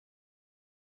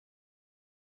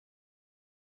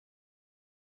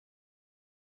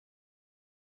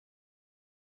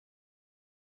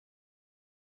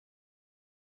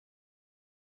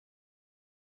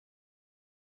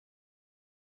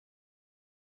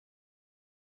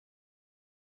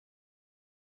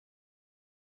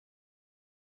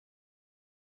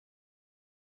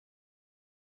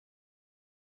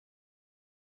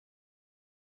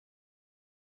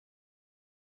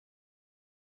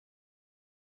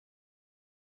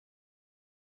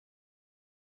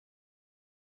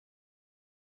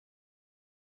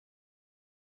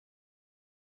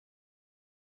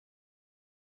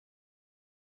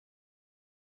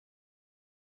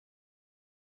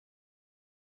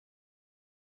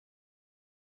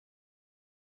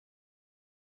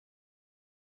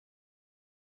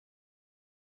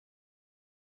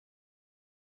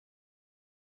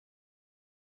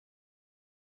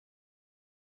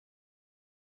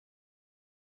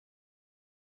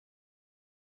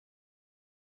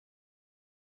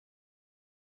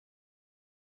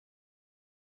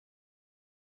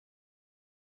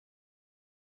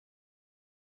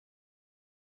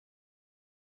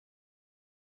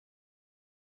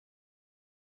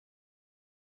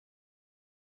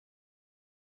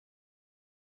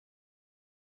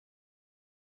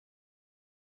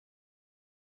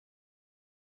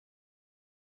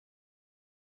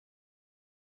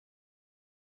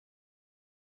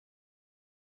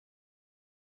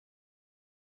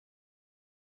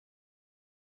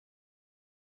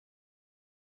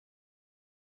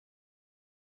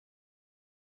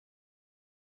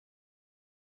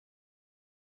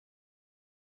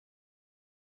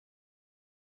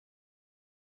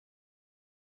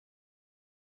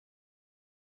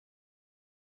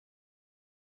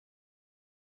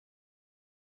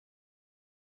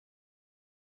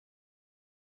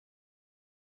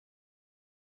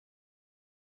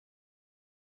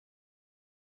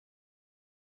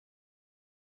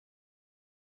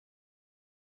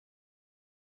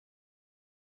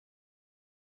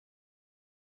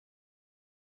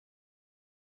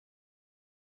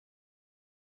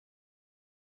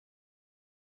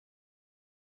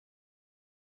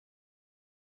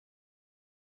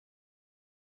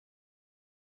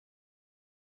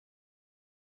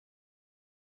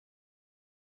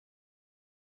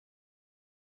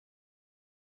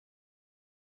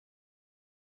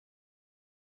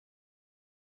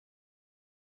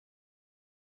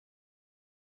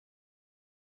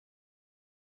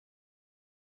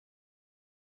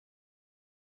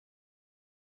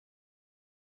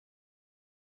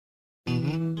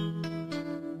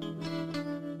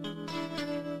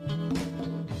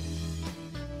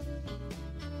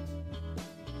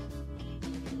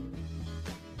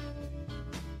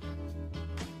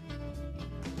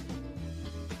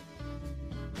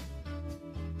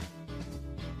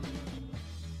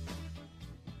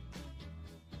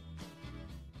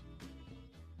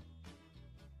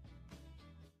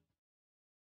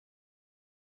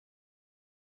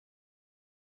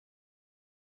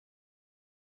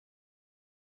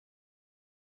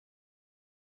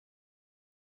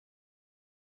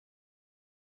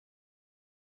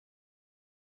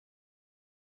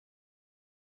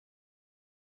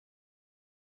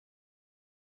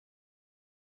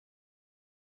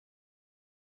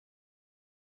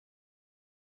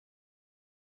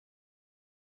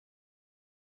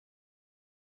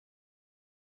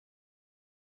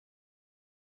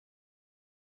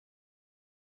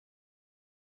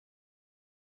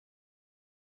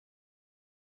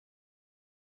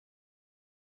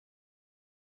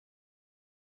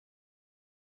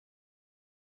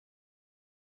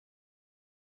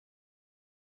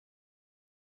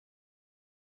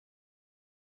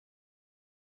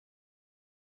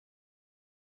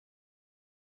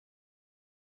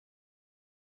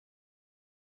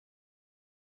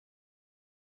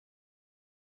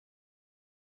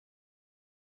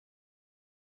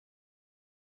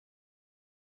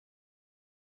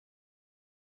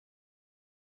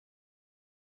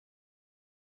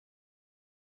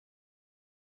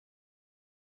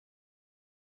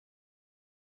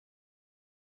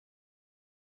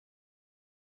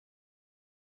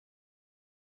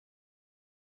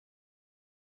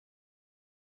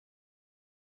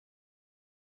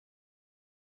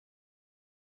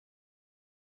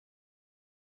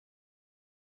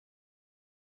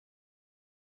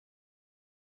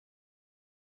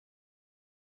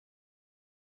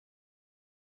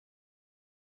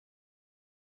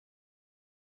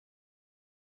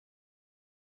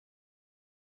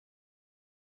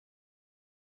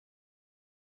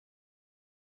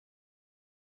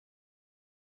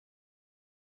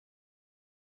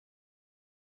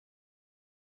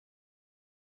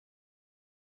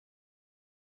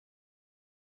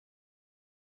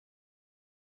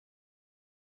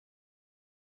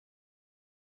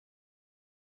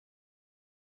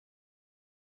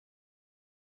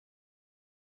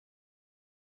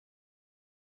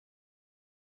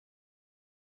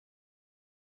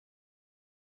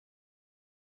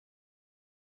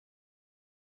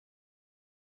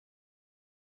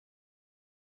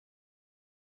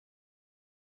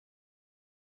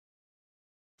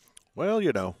Well,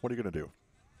 you know, what are you going to do?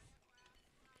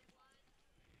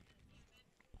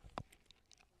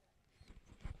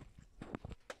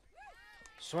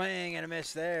 Swing and a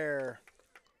miss there.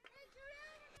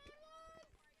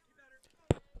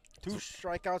 2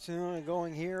 strikeouts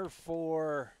going here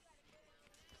for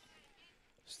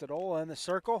Stadola in the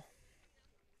circle.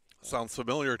 Sounds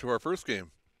familiar to our first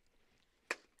game.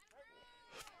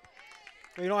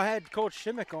 You know, I had Coach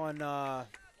Shimmick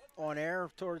on air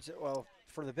for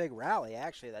the big rally,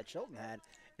 actually, that Chilton had.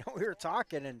 You know, we were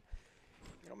talking, and,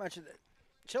 mentioned that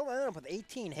Chilton ended up with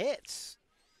 18 hits.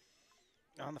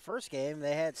 On the first game,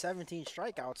 they had 17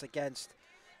 strikeouts against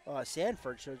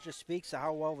Sanford, so it just speaks to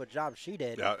how well of a job she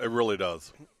did. Yeah, it really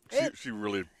does. She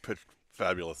really pitched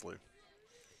fabulously.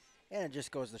 And it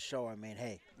just goes to show, I mean,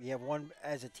 hey, you have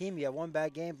as a team, you have one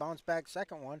bad game, bounce back,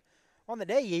 second one. On the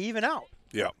day, you even out.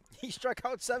 Yeah. He struck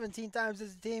out 17 times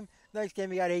as a team. Next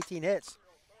game, he got 18 hits.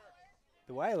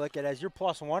 The way I look at it is you're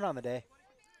 +1 on the day.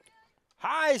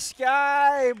 High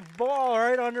sky ball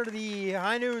right under the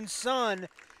high noon sun.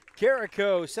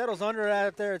 Carrico settles under it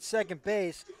out there at second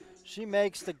base. She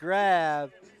makes the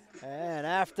grab. And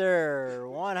after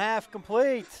 1/2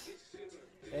 complete,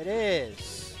 it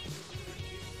is.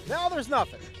 Now there's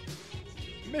nothing.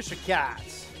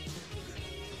 Mishicot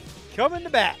coming to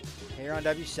bat here on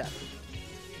W7.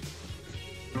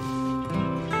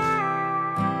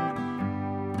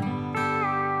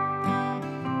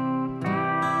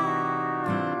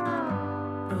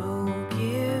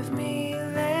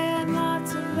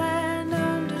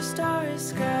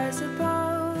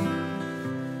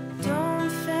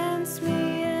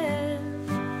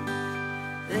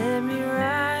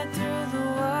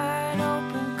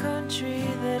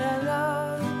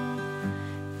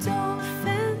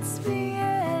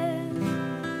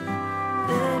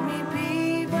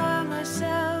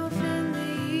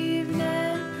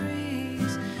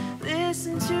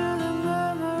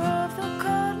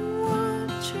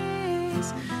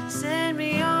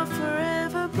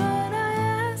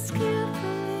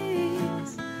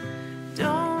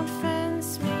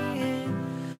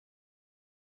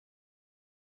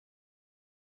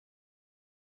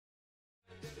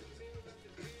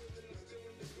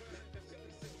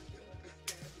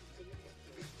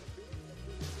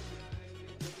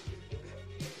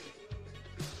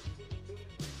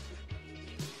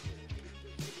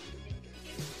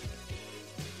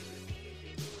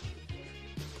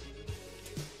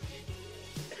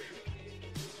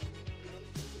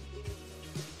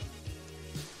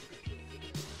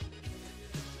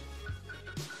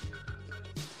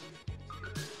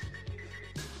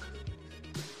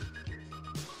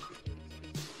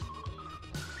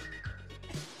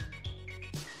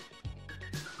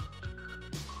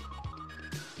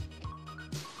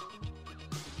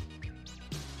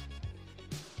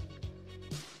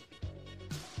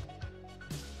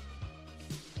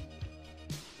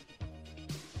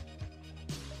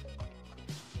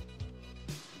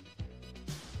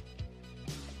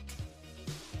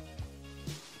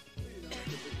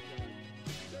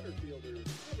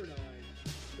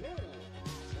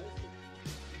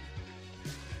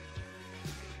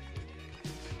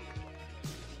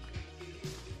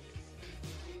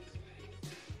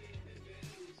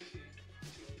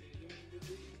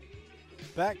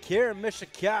 Back here in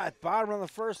Mishicot, bottom of the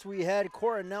first we had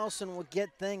Cora Nelson will get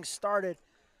things started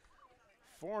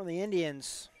for the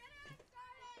Indians.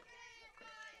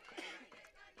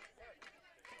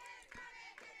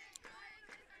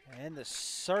 And the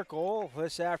circle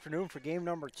this afternoon for game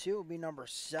number 2 will be number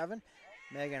 7,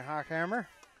 Megan Hockhammer.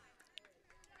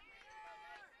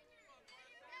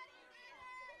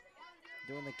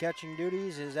 Doing the catching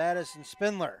duties is Addison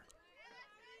Spindler.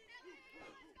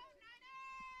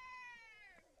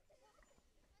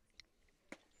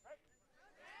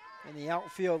 In the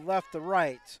outfield, left to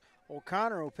right.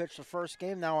 O'Connor, who pitched the first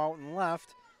game, now out in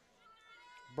left.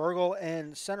 Burgle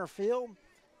in center field,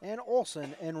 and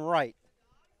Olson in right.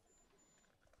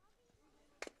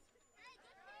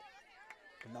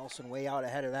 Nelson way out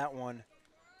ahead of that one,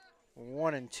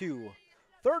 1-2.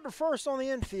 Third to first on the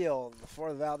infield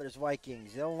for the Valders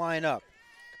Vikings. They'll line up.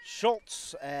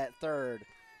 Schultz at third.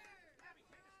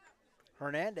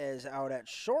 Hernandez out at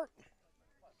short.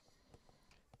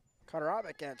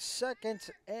 Katarabik at second,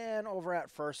 and over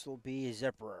at first will be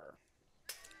Zipperer.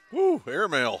 Woo,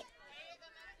 airmail.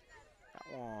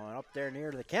 That one up there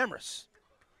near the cameras.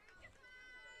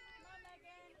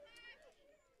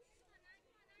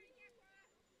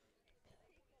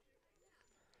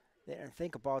 They didn't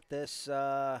think about this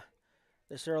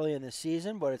this early in the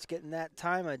season, but it's getting that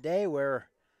time of day where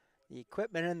the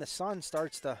equipment in the sun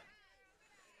starts to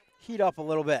heat up a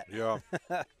little bit. Yeah,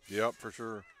 yep, for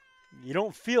sure. You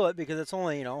don't feel it because it's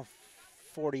only,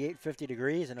 48, 50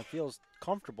 degrees, and it feels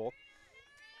comfortable.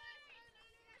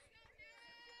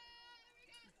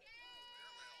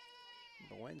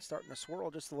 The wind's starting to swirl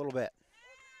just a little bit.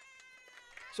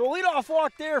 So a leadoff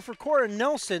walk there for Cora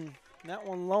Nelson. That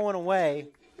one low and away.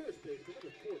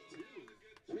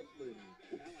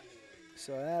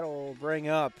 So that'll bring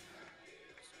up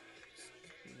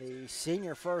the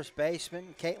senior first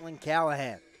baseman, Caitlin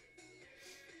Callahan.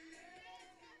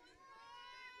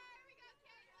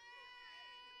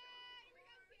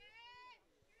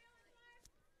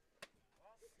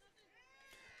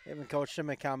 Even Coach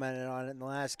Schmidt commented on it in the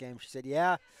last game. She said,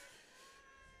 yeah,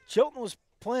 Chilton was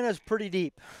playing us pretty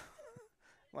deep.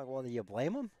 I'm like, well, do you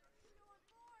blame him?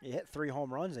 You hit 3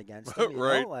 home runs against them,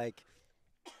 right?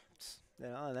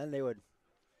 And then they would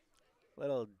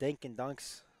little dink and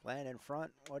dunks land in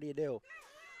front. What do you do?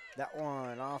 That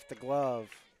one off the glove.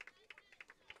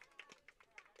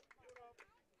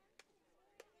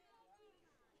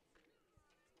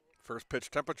 First pitch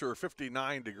temperature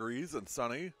 59 degrees and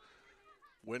sunny.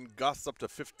 Wind gusts up to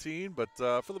 15, but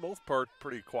for the most part,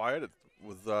 pretty quiet. It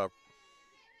was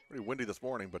pretty windy this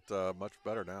morning, but much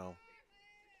better now.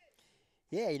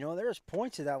 Yeah, there's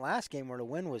points of that last game where the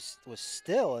wind was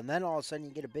still, and then all of a sudden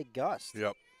you get a big gust.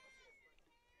 Yep.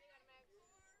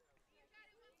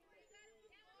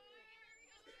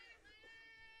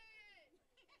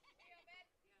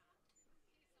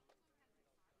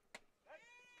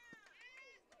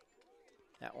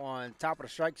 That one, top of the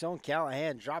strike zone.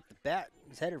 Callahan dropped the bat.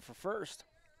 He's headed for first.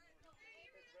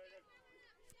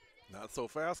 Not so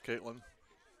fast, Caitlin.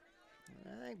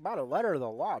 I think by the letter of the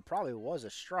law, it probably was a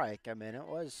strike. I mean, it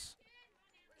was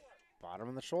bottom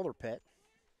of the shoulder pit.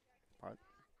 But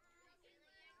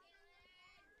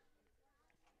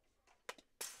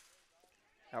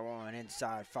that one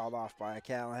inside, fouled off by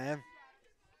Callahan.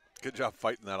 Good job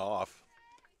fighting that off.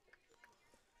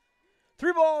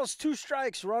 3 balls, 2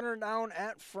 strikes. Runner down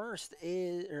at first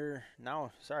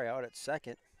out at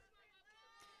second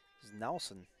is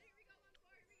Nelson.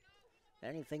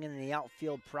 Anything in the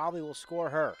outfield probably will score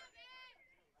her.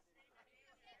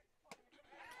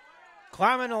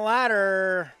 Climbing the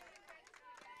ladder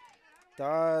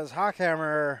does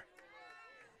Hockhammer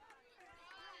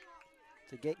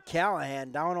to get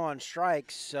Callahan down on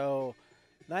strikes. So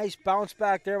nice bounce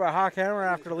back there by Hockhammer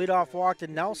after the leadoff walk to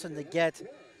Nelson to get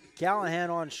Callahan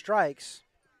on strikes.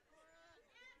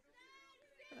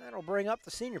 That'll bring up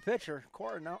the senior pitcher,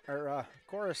 Cora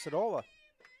Sadola.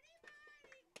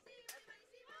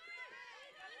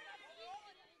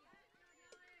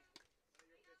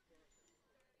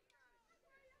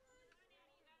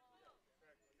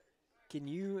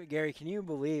 Gary, can you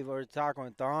believe, we were talking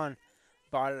with Dawn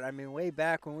about it, I mean, way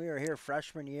back when we were here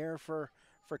freshman year for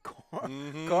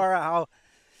Cora, how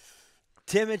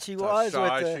timid she was.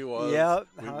 Shy she was. Yep.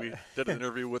 We did an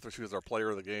interview with her. She was our player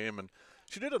of the game, and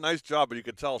she did a nice job, but you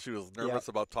could tell she was nervous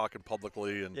about talking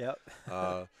publicly. And,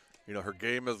 her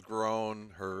game has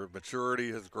grown. Her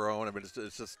maturity has grown. I mean,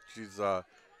 it's just she's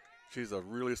a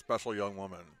really special young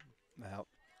woman. Yep.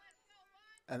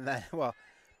 And then, we're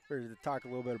going to talk a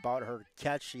little bit about her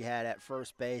catch she had at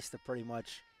first base to pretty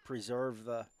much preserve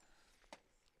the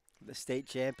state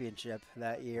championship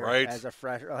that year as a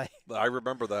freshman. I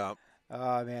remember that.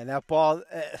 Oh, man, that ball,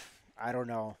 I don't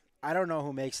know. I don't know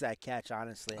who makes that catch,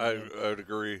 honestly. I would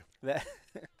agree.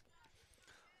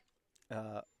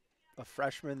 A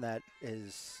freshman that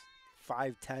is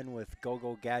 5'10" with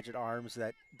go-go gadget arms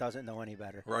that doesn't know any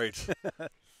better. Right.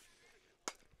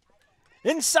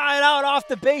 Inside out off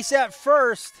the base at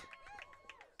first.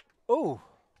 Ooh.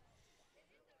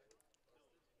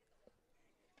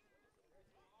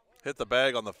 Hit the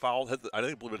bag on the foul. I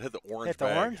believe it hit the orange bag.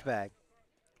 Hit the orange bag.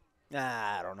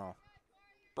 Nah, I don't know.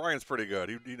 Brian's pretty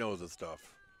good. He knows his stuff.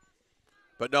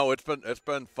 But no, it's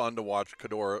been fun to watch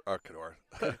Cora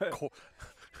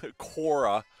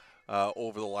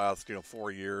over the last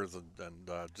 4 years, and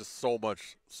just so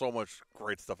much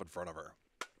great stuff in front of her.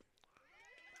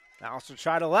 Now also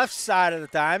try the left side of the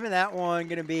diamond. That one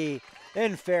going to be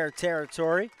in fair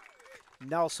territory.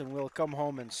 Nelson will come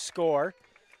home and score.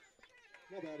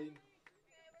 Now batting,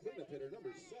 cleanup hitter number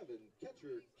 7,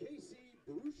 catcher Casey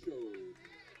Brucho.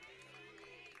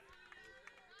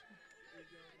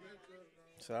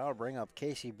 So that'll bring up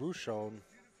Casey Brucho.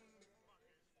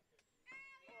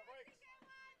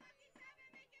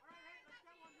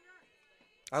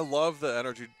 I love the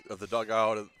energy of the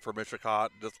dugout for Mishicot.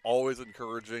 Just always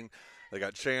encouraging. They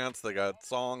got chants, they got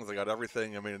songs, they got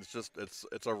everything. I mean, seems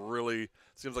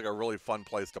like a really fun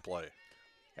place to play.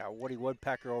 Got Woody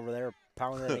Woodpecker over there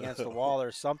pounding it against the wall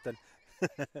or something.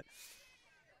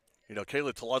 You know,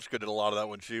 Kaylee Telechka did a lot of that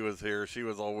when she was here. She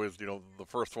was always, you know, the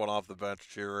first one off the bench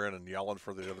cheering and yelling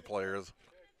for the other players.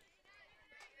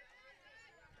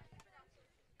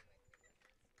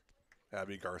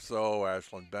 Abby Garceau,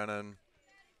 Ashlyn Bennon.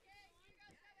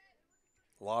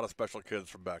 A lot of special kids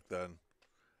from back then.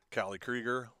 Callie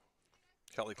Krieger.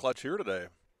 Kelly Clutch here today.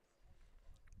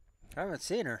 I haven't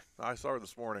seen her. I saw her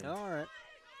this morning. All right.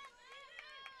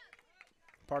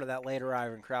 Part of that late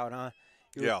arriving crowd, huh?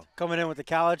 You yeah. Coming in with the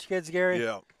college kids, Gary?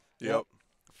 Yeah. Yep.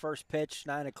 First pitch,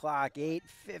 9 o'clock,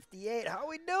 8:58. How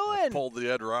we doing? I pulled the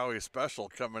Ed Rowie special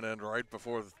coming in right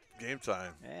before game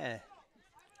time. Yeah.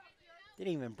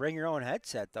 Didn't even bring your own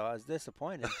headset, though. I was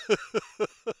disappointed.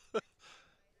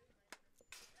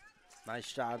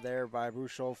 Nice job there by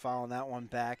Bruchot, following that one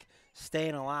back.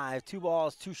 Staying alive. 2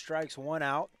 balls, 2 strikes, 1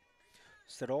 out.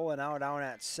 Stadola now down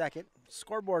at second.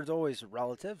 Scoreboard's always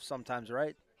relative, sometimes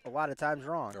right, a lot of times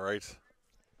wrong. All right.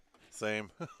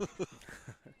 Same.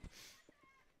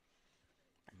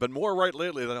 Been more right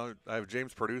lately than I have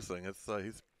James producing.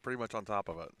 He's pretty much on top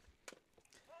of it.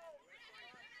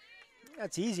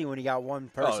 That's easy when you got one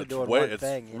person doing one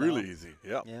thing. It's really easy.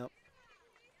 Yeah. Yep.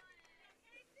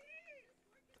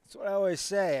 That's what I always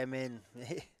say. I mean,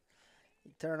 you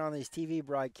turn on these TV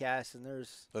broadcasts and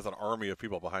there's an army of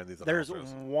people behind these. There's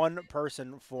one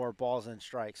person for balls and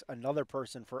strikes, another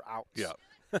person for outs. Yeah.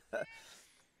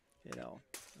 You know,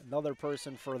 another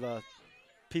person for the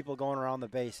people going around the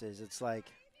bases. It's like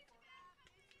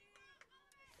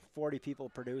 40 people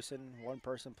producing, one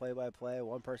person play-by-play,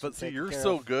 one person. But see, you're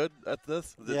so good at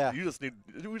this that yeah. we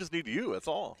just need you. That's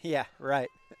all. Yeah, right.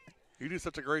 You do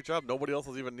such a great job. Nobody else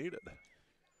is even needed.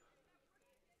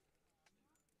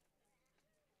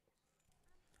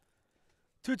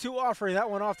 2-2 offering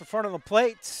that one off the front of the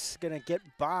plate. Going to get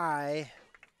by.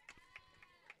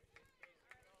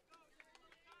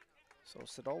 So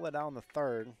Stadola down the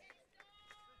third.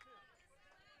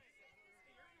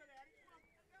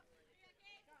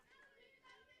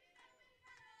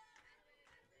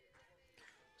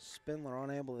 Spindler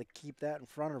unable to keep that in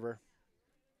front of her.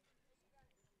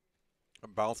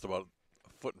 It bounced about a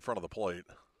foot in front of the plate.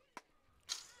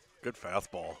 Good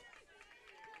fastball.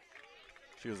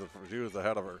 She was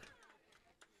ahead of her.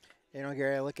 You know,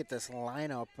 Gary, I look at this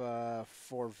lineup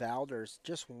for Valders.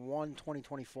 Just one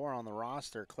 2024 on the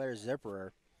roster, Claire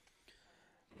Zipperer.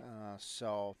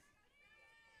 So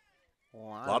a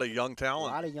lot of young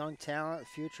talent. A lot of young talent,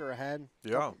 future ahead.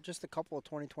 Yeah. Just a couple of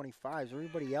 2025s.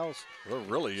 Everybody else, they're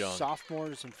really young.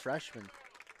 Sophomores and freshmen.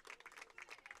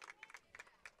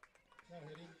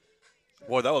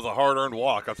 Boy, that was a hard-earned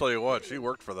walk. I'll tell you what, she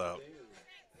worked for that.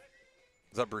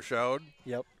 Is that Bruchot?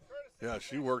 Yep. Yeah,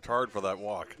 she worked hard for that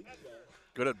walk.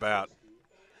 Good at bat.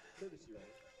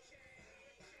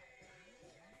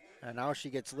 And now she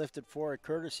gets lifted for a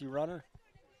courtesy runner.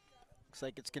 Looks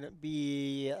like it's going to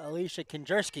be Alicia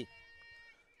Kinjerski.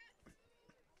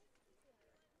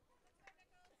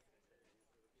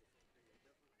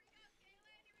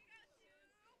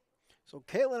 So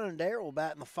Caitlin Adair will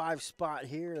bat in the 5 spot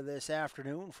here this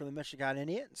afternoon for the Mishicot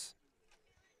Indians.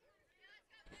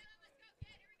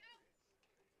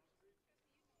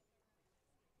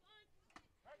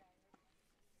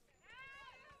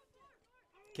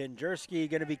 Kinjerski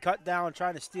going to be cut down,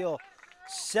 trying to steal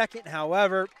second.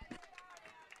 However,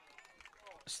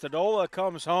 Stadola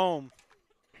comes home,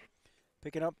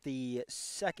 picking up the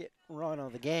second run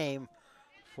of the game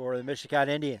for the Mishicot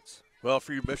Indians. Well,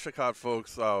 for you Mishicot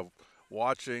folks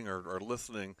watching or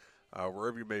listening,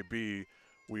 wherever you may be,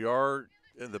 we are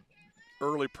in the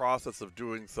early process of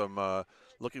doing some,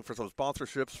 looking for some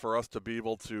sponsorships for us to be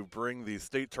able to bring the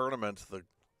state tournament, the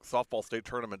softball state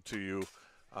tournament to you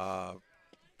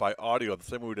by audio, the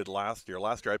same way we did last year.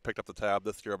 Last year I picked up the tab.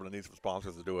 This year I'm going to need some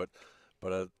sponsors to do it.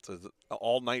 But it's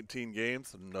all 19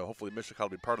 games, and hopefully Mishicot will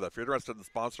be part of that. If you're interested in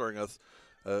sponsoring us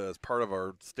as part of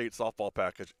our state softball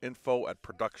package,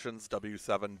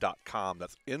 info@productionsw7.com.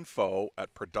 That's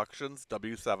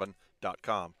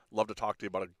info@productionsw7.com. Love to talk to you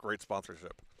about a great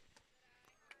sponsorship.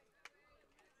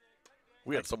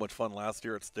 We had so much fun last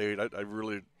year at state. I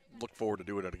really look forward to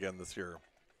doing it again this year.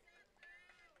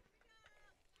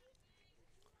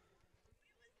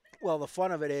 Well, the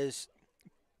fun of it is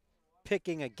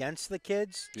picking against the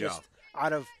kids, just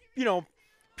out of,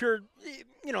 pure,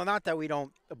 not that we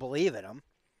don't believe in them,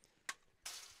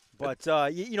 but,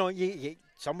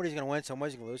 somebody's going to win,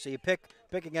 somebody's going to lose. So you pick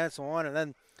against one, and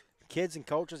then kids and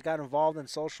coaches got involved in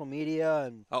social media.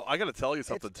 And I got to tell you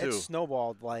something, too. It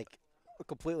snowballed,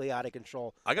 completely out of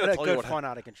control. I got to tell you what fun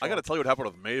out of control. I got to tell you what happened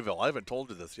with Mayville. I haven't told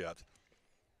you this yet.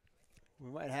 We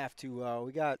might have to,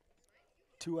 we got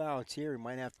 2 outs here. We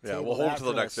might have to we'll hold to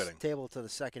the next inning. Table to the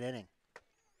second inning.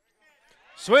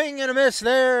 Swing and a miss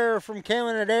there from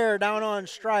Kaylin Adair down on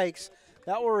strikes.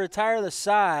 That will retire the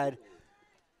side.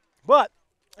 But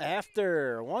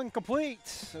after one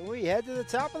complete, we head to the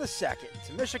top of the second.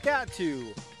 Mishicot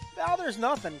 2, Valders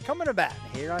nothing. Coming to bat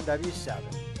here on W7.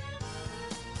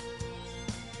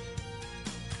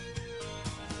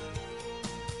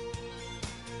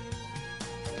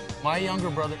 My younger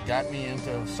brother got me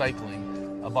into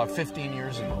cycling about 15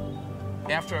 years ago.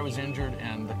 After I was injured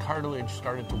and the cartilage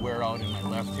started to wear out in my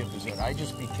left hip, is that I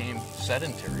just became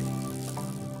sedentary.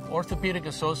 Orthopedic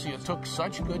associate took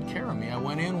such good care of me. I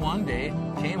went in one day,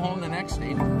 came home the next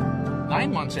day.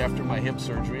 9 months after my hip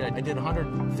surgery, I did a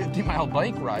 150-mile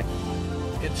bike ride.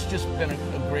 It's just been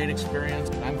a great experience.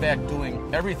 I'm back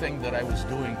doing everything that I was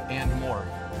doing and more.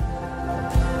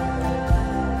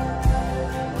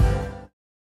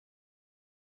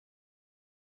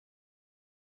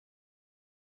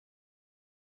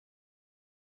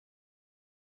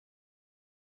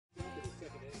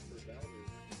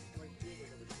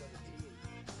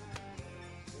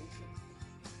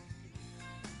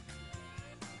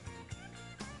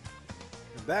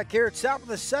 Back here at top of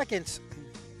the second.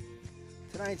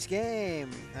 Tonight's game,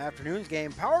 afternoon's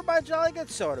game, powered by Jolly Good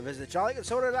Soda. Visit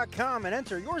jollygoodsoda.com and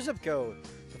enter your zip code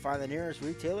to find the nearest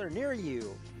retailer near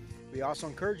you. We also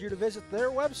encourage you to visit their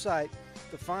website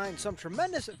to find some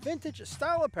tremendous vintage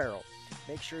style apparel.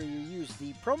 Make sure you use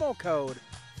the promo code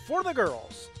for the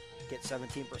girls. Get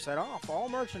 17% off all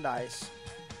merchandise.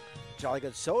 Jolly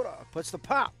Good Soda puts the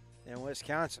pop in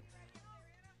Wisconsin.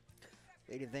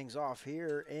 Leading things off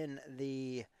here in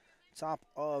the top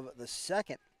of the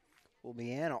second will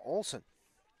be Anna Olson.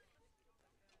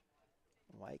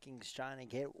 Vikings trying to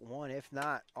get one, if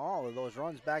not all, of those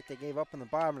runs back they gave up in the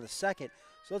bottom of the second.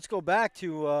 So let's go back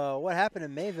to what happened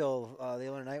in Mayville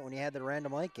the other night when you had the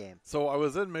Random Lake game. So I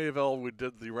was in Mayville. We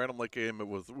did the Random Lake game.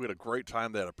 We had a great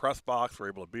time. They had a press box. We were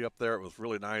able to be up there. It was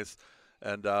really nice.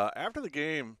 And after the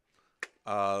game,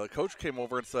 the coach came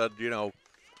over and said, you know,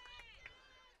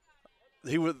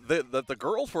 the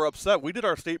girls were upset. We did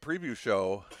our state preview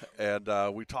show, and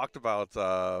we talked about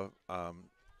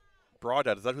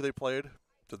Broadhead. Is that who they played?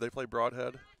 Did they play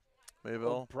Broadhead, Mayville?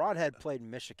 Well, Broadhead played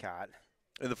Mishicot.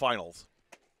 In the finals?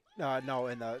 No,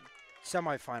 in the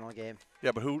semifinal game.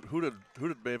 Yeah, but who did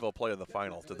Mayville play in the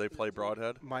finals? Did they play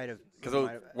Broadhead? Might have. Because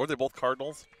weren't they both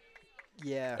Cardinals?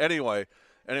 Yeah. Anyway,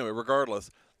 regardless,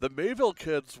 the Mayville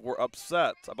kids were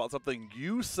upset about something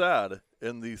you said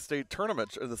in the state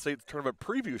tournament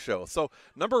preview show. So,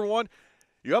 number one,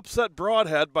 you upset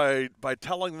Broadhead by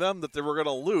telling them that they were going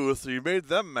to lose, so you made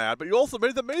them mad, but you also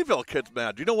made the Mayville kids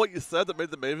mad. Do you know what you said that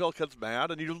made the Mayville kids mad?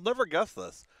 And you'll never guess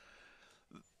this.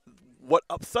 What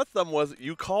upset them was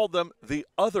you called them the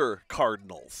other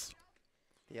Cardinals.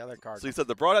 The other Cardinals. So you said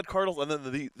the Broadhead Cardinals and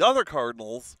then the other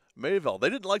Cardinals, Mayville.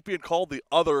 They didn't like being called the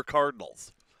other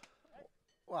Cardinals.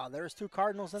 Wow, there's two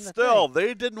Cardinals in the Still, thing.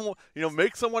 they didn't,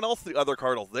 make someone else the other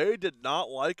Cardinals. They did not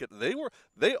like it.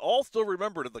 They all still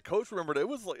remembered it. The coach remembered it. It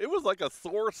was like a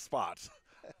sore spot.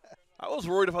 I was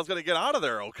worried if I was going to get out of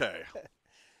there okay.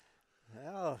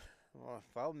 Well,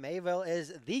 Mayville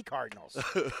is the Cardinals,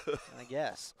 I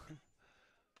guess.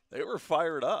 They were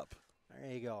fired up.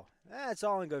 There you go. That's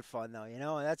all in good fun, though.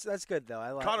 And that's good,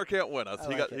 though. Connor can't win us.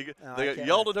 They got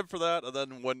yelled at him for that, and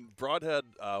then when Broadhead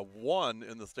won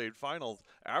in the state finals,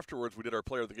 afterwards we did our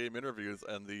player of the game interviews,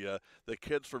 and the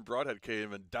kids from Broadhead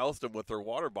came and doused him with their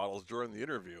water bottles during the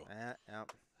interview. Yeah.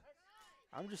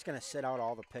 I'm just going to sit out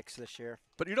all the picks this year.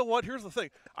 But you know what? Here's the thing.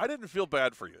 I didn't feel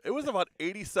bad for you. It was about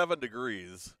 87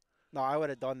 degrees. No, I would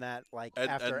have done that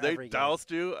after and they every doused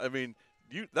game. you. I mean,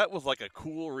 that was like a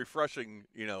cool, refreshing,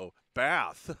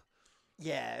 bath.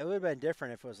 Yeah, it would have been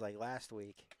different if it was like last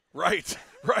week. Right.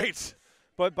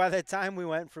 But by the time we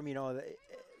went from,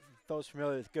 those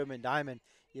familiar with Goodman Diamond,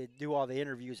 you do all the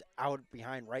interviews out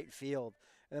behind right field.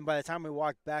 And then by the time we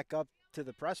walked back up to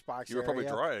the press box you were probably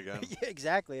dry again. Yeah,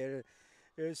 exactly. It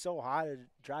was so hot, it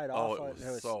dried off. Oh, it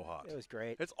was so hot. It was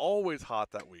great. It's always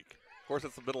hot that week. Of course,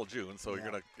 it's the middle of June, so you're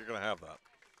gonna have that.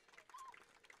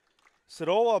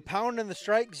 Sedola pounding the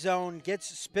strike zone,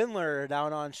 gets Spindler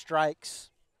down on strikes.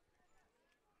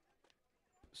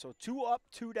 So 2 up,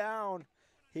 2 down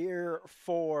here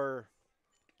for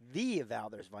the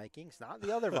Valders Vikings, not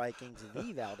the other Vikings,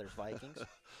 the Valders Vikings.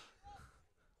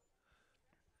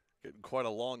 Getting quite a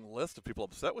long list of people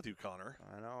upset with you, Connor.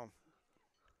 I know.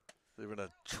 There's been a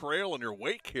trail in your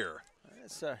wake here.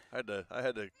 I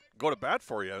had to go to bat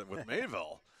for you with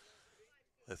Mayville.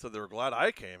 They said they were glad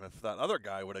I came. If that other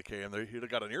guy would have came, he'd have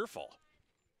got an earful.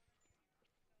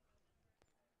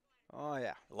 Oh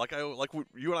yeah. Like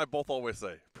you and I both always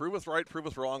say, prove us right, prove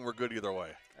us wrong. We're good either way.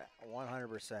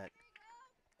 100%.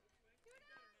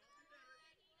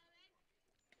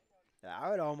 Yeah, I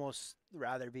would almost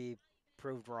rather be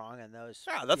proved wrong in those.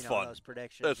 Yeah, that's fun. Those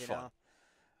predictions. That's fun.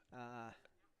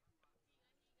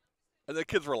 And the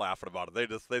kids were laughing about it.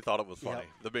 They thought it was funny.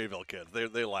 Yep. The Mayville kids,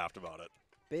 they laughed about it.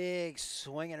 Big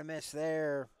swing and a miss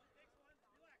there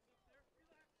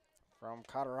from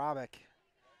Kotarabic.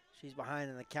 She's behind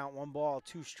in the count. 1 ball,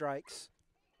 2 strikes.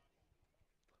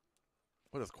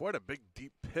 Well, it's quite a big,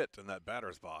 deep pit in that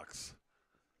batter's box.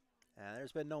 Yeah,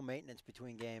 there's been no maintenance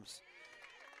between games.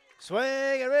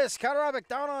 Swing and miss. Kotarabic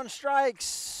down on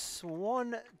strikes.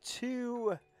 1,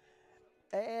 2,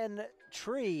 and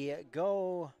 3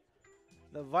 go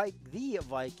the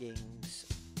Vikings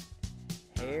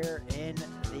here in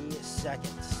the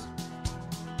seconds.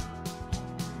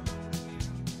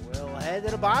 We'll head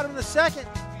to the bottom of the second.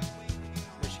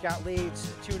 Mishicot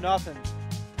leads 2-0.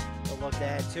 We'll look to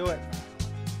add to it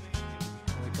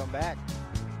when we come back.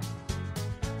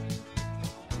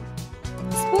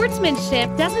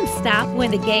 Sportsmanship doesn't stop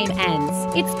when the game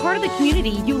ends. It's part of the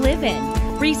community you live in.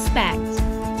 Respect,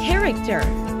 character,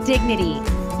 dignity.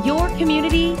 Your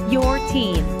community, your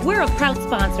team. We're a proud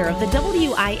sponsor of the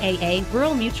WIAA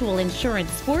Rural Mutual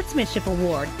Insurance Sportsmanship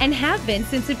Award and have been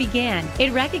since it began.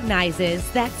 It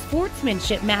recognizes that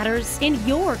sportsmanship matters in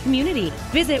your community.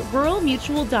 Visit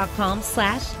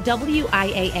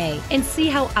ruralmutual.com/WIAA and see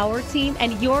how our team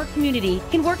and your community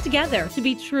can work together to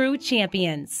be true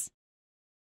champions.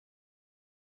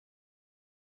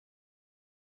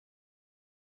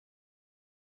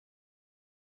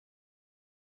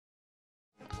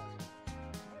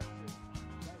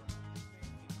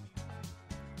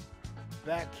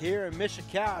 Back here in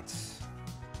Mishicot,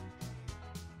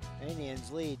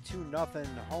 Indians lead 2-0.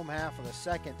 Home half of the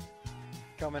second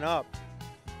coming up.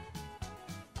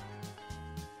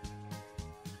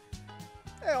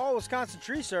 Hey, All Wisconsin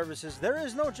Tree Services. There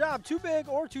is no job too big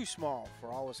or too small. For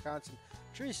All Wisconsin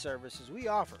Tree Services, we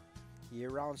offer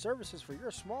year-round services for your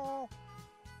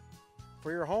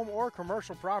home or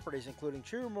commercial properties, including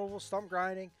tree removal, stump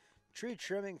grinding, tree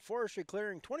trimming, forestry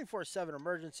clearing, 24/7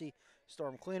 emergency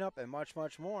storm cleanup, and much,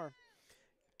 much more.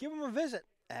 Give them a visit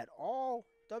at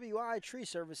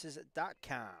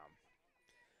allwitreeservices.com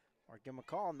or give them a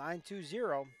call,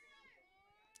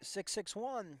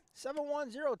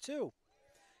 920-661-7102.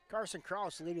 Carson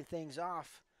Krause leading things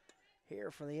off here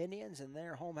for the Indians in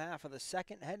their home half of the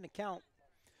second, heading to count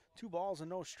 2 balls and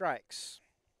no strikes.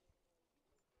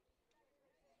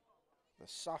 The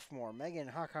sophomore, Megan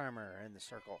Hockheimer, in the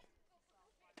circle.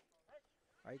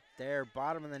 Right there,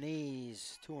 bottom of the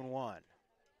knees, 2-1.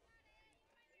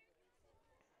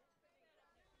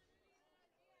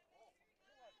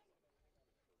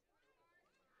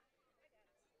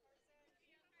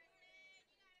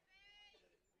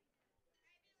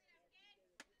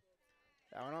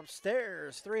 That one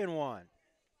upstairs, 3-1.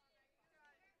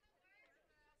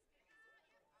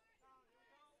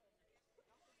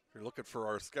 If you're looking for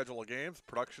our schedule of games,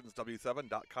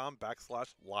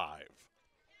 productionsw7.com/live.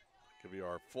 Give you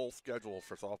our full schedule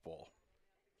for softball.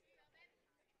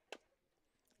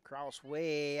 Krause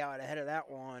way out ahead of that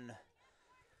one.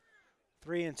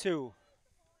 3-2.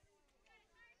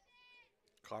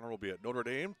 Connor will be at Notre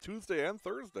Dame Tuesday and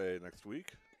Thursday next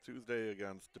week. Tuesday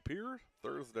against De Pere,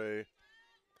 Thursday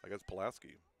against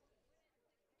Pulaski.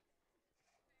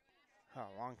 Oh,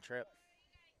 long trip.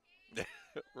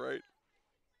 Right.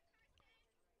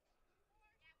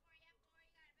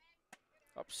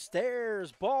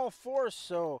 Upstairs, ball 4,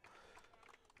 so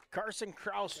Carson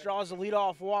Krause draws the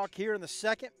leadoff walk here in the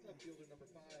second.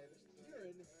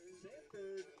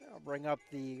 I'll bring up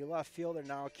the left fielder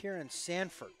now, Kieran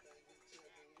Sanford.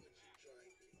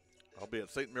 I'll be at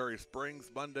St. Mary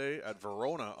Springs Monday, at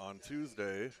Verona on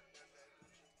Tuesday,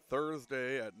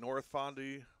 Thursday at North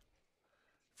Fondy,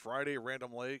 Friday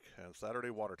Random Lake, and Saturday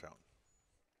Watertown.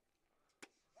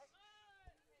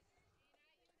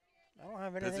 I don't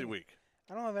have anything. Busy week.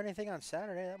 I don't have anything on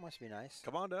Saturday. That must be nice.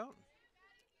 Come on down.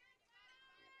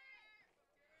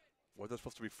 Weather's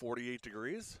supposed to be 48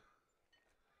 degrees.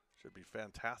 Should be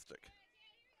fantastic.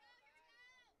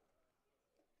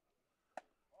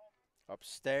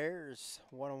 Upstairs,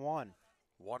 1-1.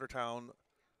 Watertown,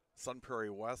 Sun Prairie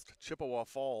West, Chippewa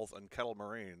Falls, and Kettle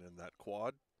Moraine in that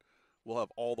quad. We'll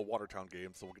have all the Watertown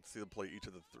games, so we can see them play each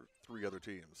of the 3 other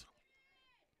teams.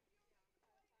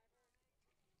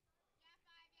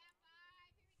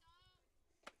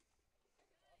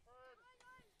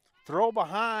 Throw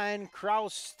behind,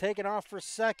 Krause taking off for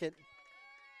second.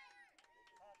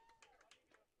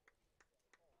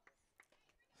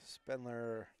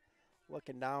 Spindler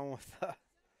looking down with a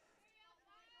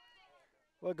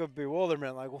look of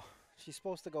bewilderment, like, well, she's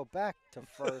supposed to go back to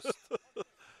first,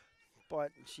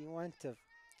 but she went to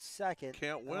second.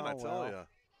 Can't win, I tell you.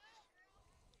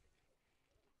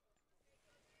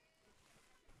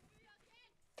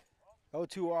 Oh,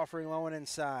 2 offering low and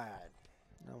inside.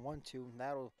 Now 1-2.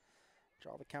 That'll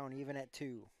draw the count even at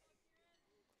 2.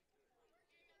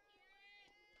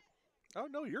 Oh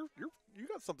no, you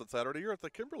got something Saturday. You're at the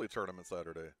Kimberly tournament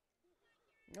Saturday.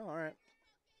 Oh, all right.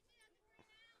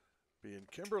 Be in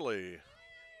Kimberly.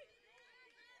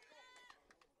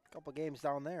 Couple games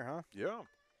down there, huh? Yeah.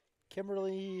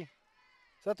 Kimberly.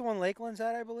 Is that the one Lakeland's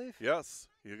at, I believe? Yes.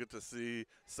 You get to see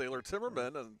Sailor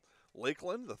Timmerman and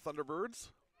Lakeland, the Thunderbirds.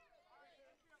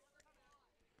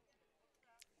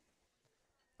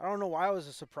 I don't know why I was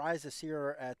surprised to see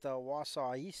her at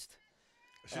Wausau East.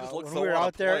 She just looked when so we were out out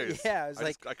of there. place. Yeah, it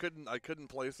was I couldn't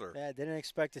place her. Yeah, didn't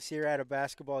expect to see her at a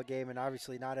basketball game, and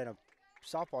obviously not in a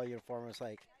softball uniform. It was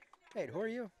like, hey, who are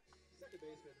you?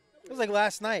 It was like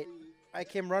last night. I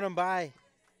came running by,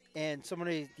 and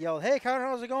somebody yelled, "Hey, Connor,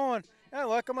 how's it going?" And I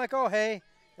look, I'm like, "Oh, hey."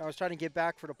 And I was trying to get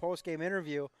back for the post-game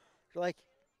interview. They're like,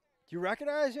 "Do you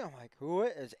recognize you?" I'm like, "Who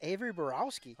is Avery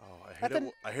Borowski?" Oh,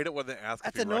 I hate it when they ask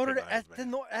if you at recognize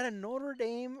me. a Notre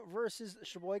Dame versus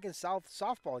Sheboygan South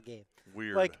softball game.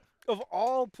 Weird. Like, of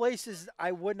all places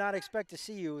I would not expect to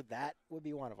see you, that would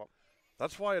be one of them.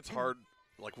 That's why it's hard.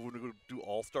 Like when we go do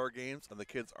all-star games and the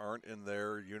kids aren't in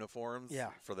their uniforms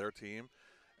for their team,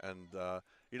 and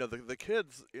you know the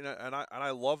kids, you know, and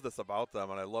I love this about them,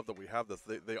 and I love that we have this.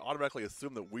 They automatically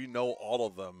assume that we know all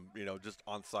of them, you know, just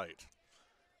on site,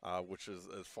 which is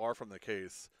far from the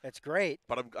case. It's great,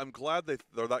 but I'm glad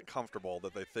they're that comfortable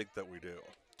that they think that we do.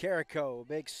 Carrico,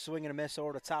 big swing and a miss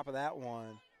over the top of that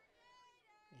one.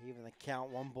 Even the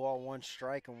count, 1 ball, 1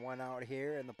 strike, and 1 out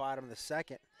here in the bottom of the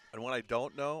second. And when I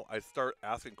don't know, I start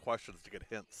asking questions to get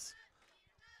hints.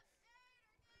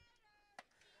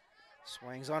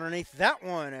 Swings underneath that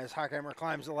one as Hockheimer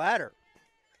climbs the ladder.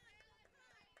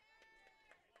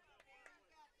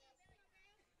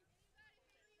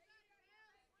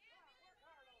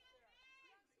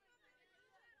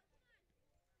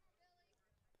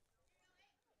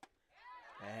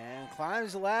 And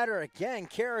climbs the ladder again.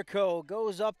 Carrico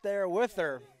goes up there with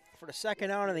her for the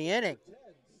second out of the inning.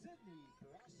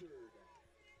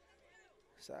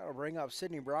 So that'll bring up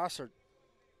Sydney Brossard.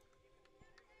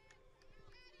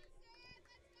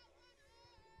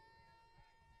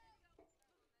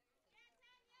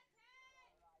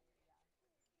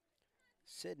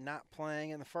 Sid not playing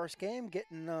in the first game,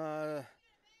 getting some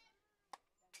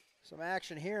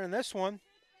action here in this one.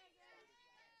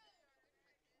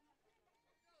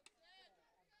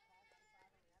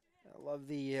 I love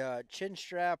the chin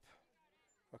strap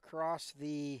across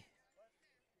the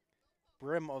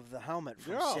brim of the helmet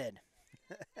from Sid.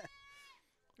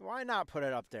 Why not put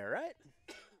it up there, right?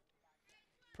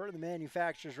 Per the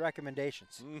manufacturer's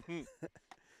recommendations. Mm-hmm.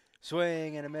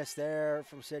 Swing and a miss there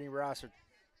from Sydney Brossard.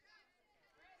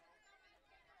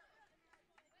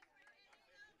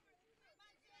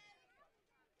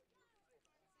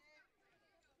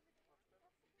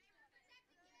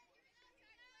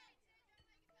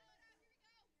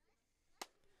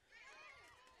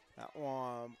 That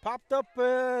one popped up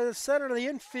center of the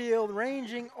infield,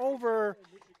 ranging over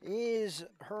is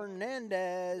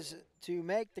Hernandez to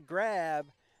make the grab.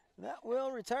 That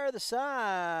will retire the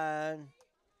side.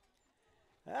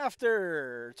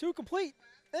 After 2 complete,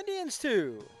 Indians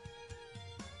 2.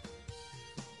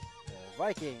 The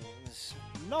Vikings,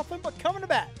 nothing but coming to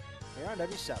bat here on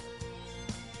W7.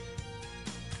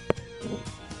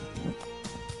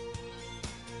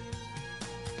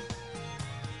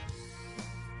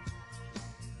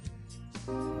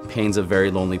 Pain's a very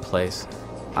lonely place.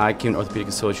 I came to Orthopedic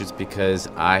Associates because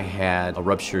I had a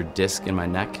ruptured disc in my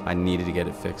neck. I needed to get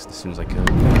it fixed as soon as I could.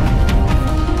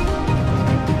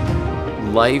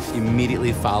 Life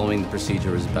immediately following the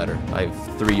procedure was better. I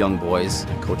have 3 young boys,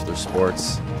 I coach their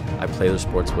sports, I play their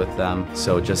sports with them,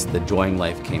 so just the joy in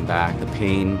life came back. The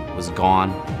pain was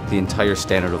gone. The entire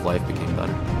standard of life became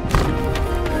better.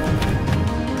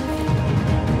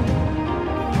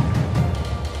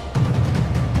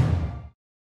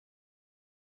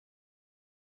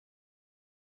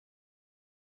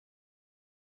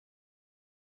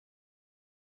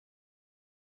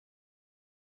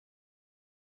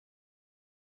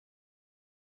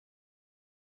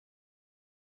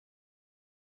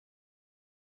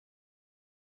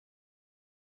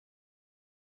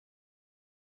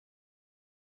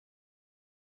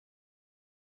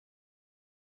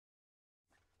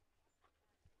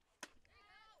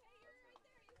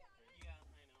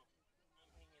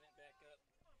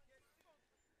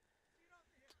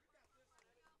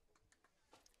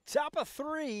 Top of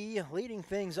 3, leading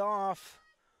things off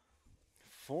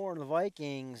For the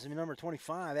Vikings, number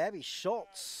 25, Abby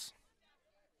Schultz.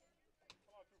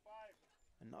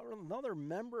 Another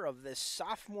member of this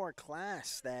sophomore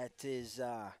class that is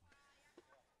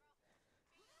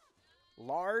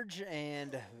large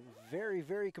and very,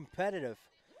 very competitive.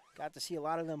 Got to see a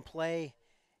lot of them play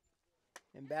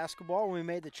in basketball when we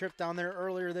made the trip down there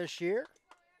earlier this year.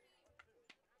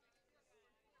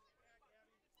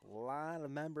 A lot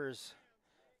of members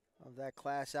of that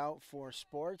class out for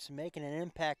sports, making an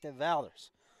impact at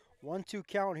Valders. 1-2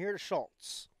 count here to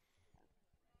Schultz.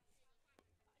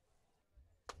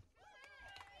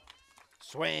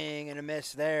 Swing and a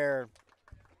miss there.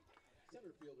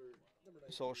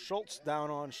 So Schultz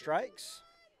down on strikes.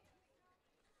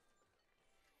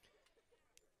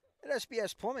 At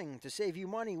SBS Plumbing, to save you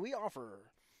money, we offer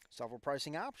several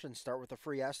pricing options. Start with a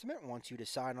free estimate. Once you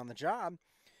decide on the job,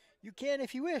 you can,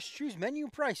 if you wish, choose menu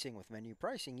pricing. With menu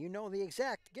pricing, you know the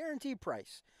exact guaranteed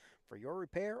price for your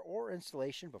repair or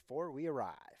installation before we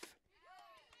arrive.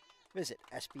 Visit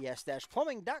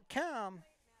sbs-plumbing.com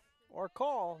or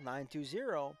call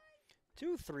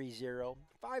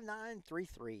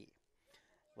 920-230-5933.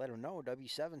 Let them know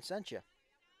W7 sent you.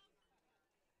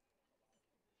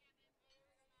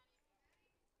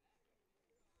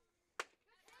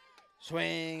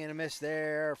 Swing and a miss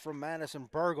there from Madison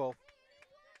Burgle.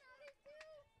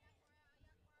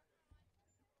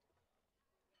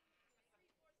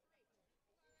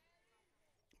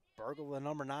 Burgle, the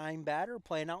number 9 batter,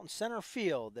 playing out in center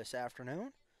field this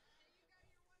afternoon.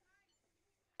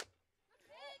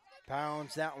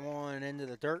 Pounds that one into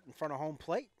the dirt in front of home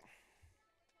plate.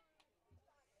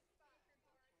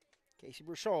 Casey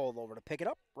Bruchol over to pick it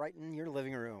up right in your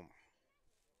living room.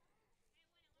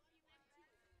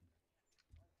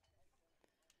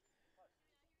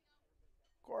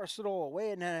 Corsidola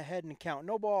way ahead in count.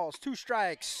 No balls, 2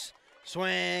 strikes.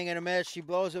 Swing and a miss. She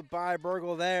blows it by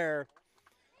Burgle there.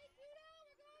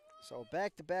 So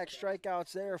back-to-back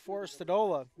strikeouts there for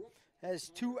Stadola. Has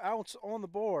 2 outs on the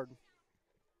board.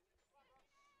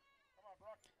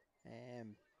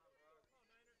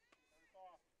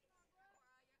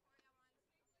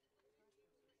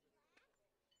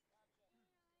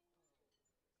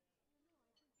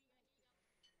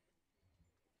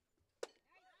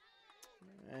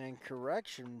 And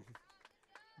correction,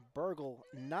 Burgle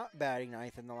not batting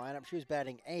 9th in the lineup. She was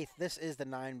batting 8th. This is the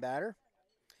 9 batter.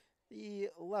 The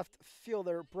left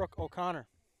fielder, Brooke O'Connor.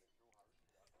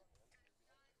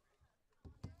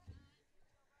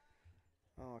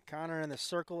 O'Connor in the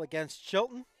circle against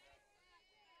Chilton.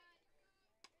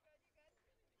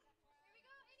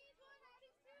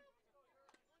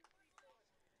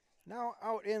 Now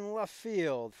out in left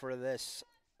field for this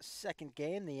second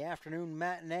game, the afternoon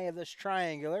matinee of this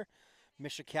triangular.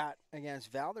 Mishicot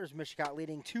against Valders. Mishicot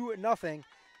leading 2-0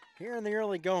 here in the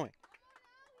early going.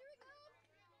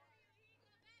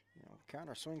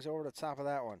 O'Connor swings over the top of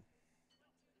that one.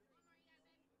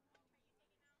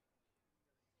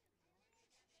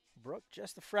 Brooke,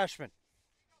 just a freshman.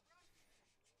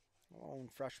 Lone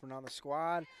freshman on the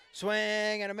squad.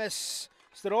 Swing and a miss.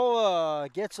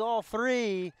 Stadola gets all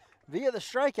 3 via the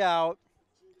strikeout.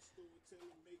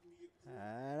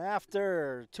 And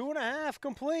after 2.5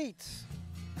 complete.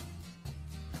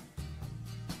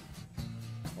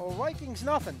 Well, Vikings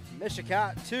nothing.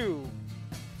 Mishicot 2.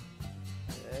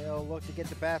 They'll look to get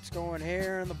the bats going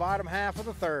here in the bottom half of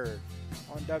the third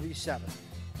on W7.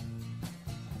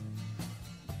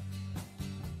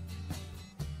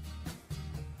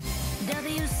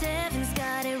 W7's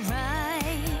got it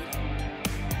right.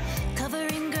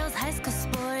 Covering girls' high school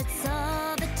sports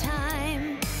all the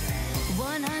time.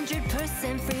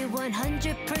 100% free,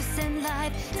 100%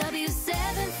 live.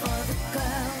 W7 for the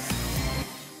girls.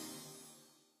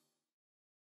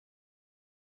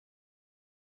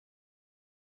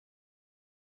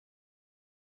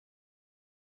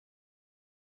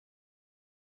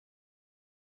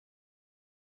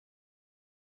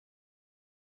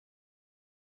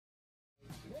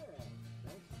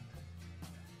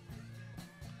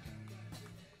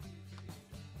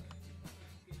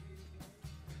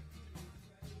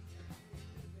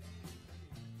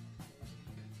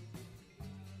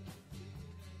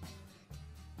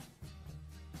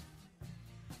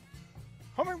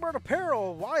 Hummingbird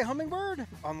Apparel. Why Hummingbird?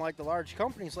 Unlike the large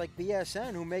companies like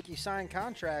BSN who make you sign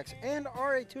contracts and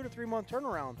are a 2 to 3 month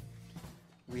turnaround,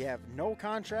 we have no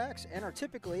contracts and are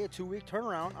typically a 2-week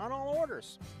turnaround on all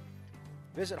orders.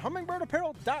 Visit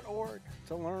hummingbirdaapparel.org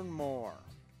to learn more.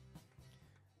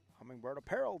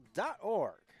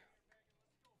 Hummingbirdaapparel.org.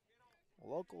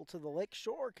 Local to the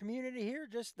Lakeshore community here,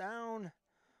 just down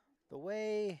the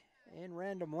way in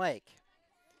Random Lake.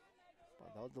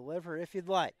 But they'll deliver if you'd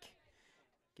like.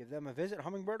 give them a visit,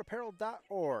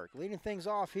 hummingbirdaapparel.org. Leading things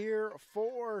off here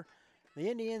for the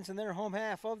Indians in their home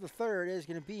half of the third is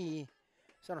going to be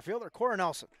center fielder Cora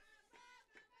Nelson.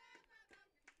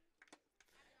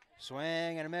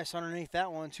 Swing and a miss underneath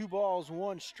that one. 2 balls,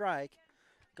 1 strike.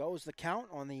 Goes the count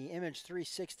on the Image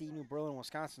 360 New Berlin,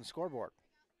 Wisconsin scoreboard.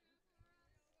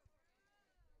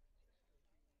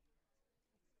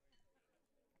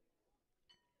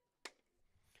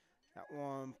 That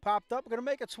one popped up, going to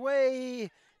make its way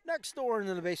next door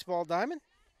into the baseball diamond.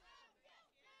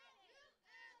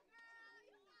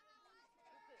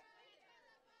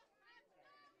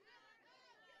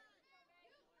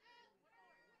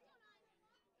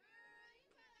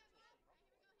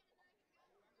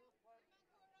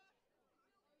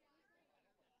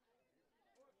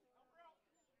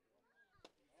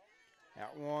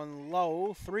 That one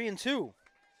low, 3-2.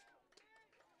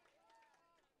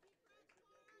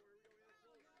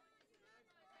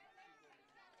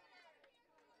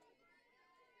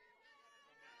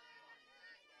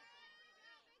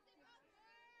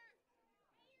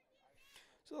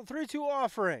 So the 3-2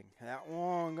 offering. That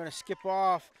one going to skip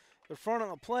off the front of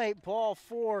the plate. Ball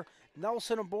 4.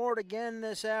 Nelson aboard again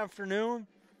this afternoon.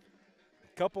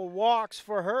 Couple walks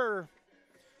for her.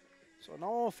 So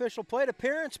no official plate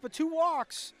appearance, but 2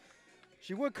 walks.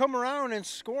 She would come around and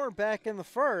score back in the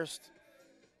first.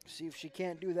 See if she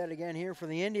can't do that again here for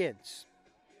the Indians.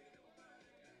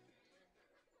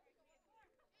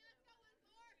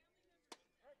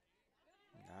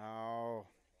 Now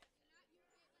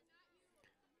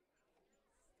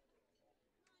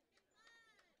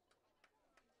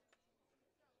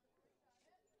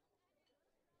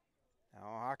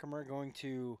Hockemer going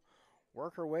to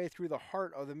work her way through the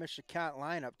heart of the Mishicot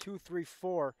lineup.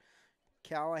 2-3-4.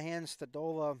 Callahan,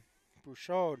 Stadola,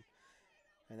 Bouchard.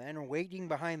 And then waiting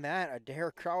behind that,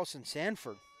 Adair, Krause, and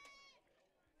Sanford.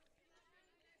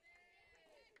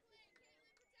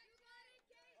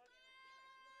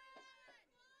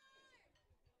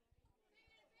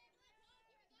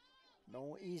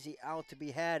 No easy out to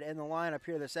be had in the lineup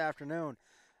here this afternoon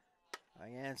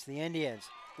against the Indians.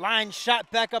 Line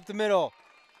shot back up the middle.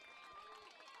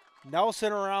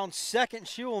 Nelson around second.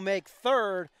 She will make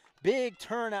third. Big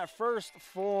turn at first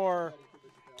for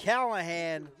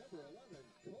Callahan.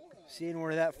 Seeing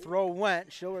where that throw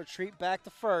went, she'll retreat back to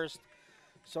first.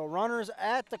 So runners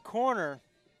at the corner.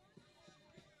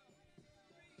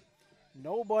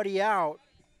 Nobody out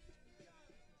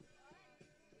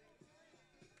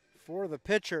for the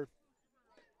pitcher,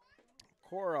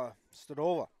 Cora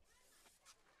Stadola.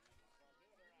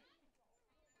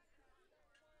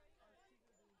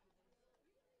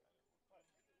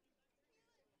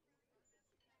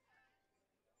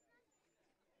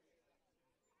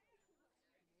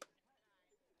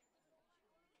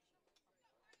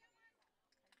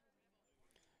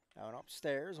 Down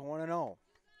upstairs, 1-0.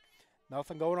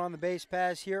 Nothing going on the base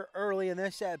pass here early in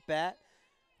this at bat.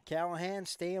 Callahan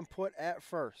staying put at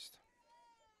first.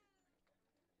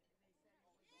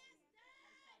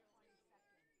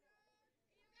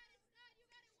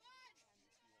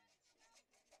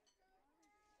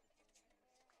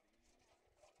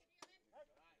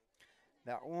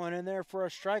 That one in there for a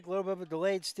strike. A little bit of a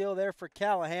delayed steal there for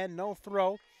Callahan. No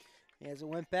throw as it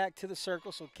went back to the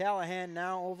circle. So Callahan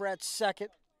now over at second.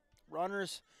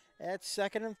 Runners at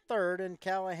second and third, and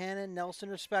Callahan and Nelson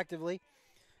respectively.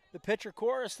 The pitcher,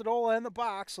 Cora Stadola, in the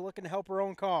box, looking to help her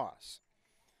own cause.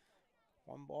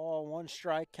 1 ball, 1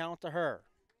 strike, count to her.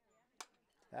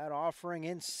 That offering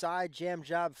inside, jam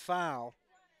job foul.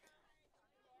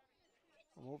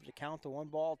 We'll move to count to 1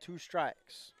 ball, 2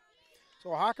 strikes. So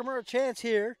Hockemer a chance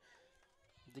here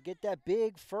to get that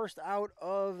big first out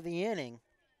of the inning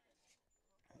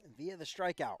via the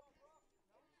strikeout.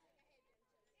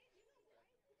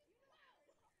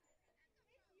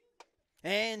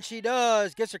 And she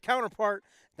does. Gets her counterpart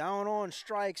down on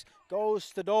strikes.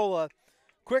 Goes Stadola.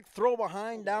 Quick throw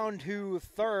behind down to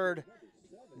third.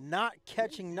 Not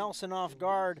catching Nelson off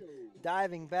guard.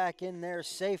 Diving back in there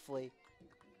safely.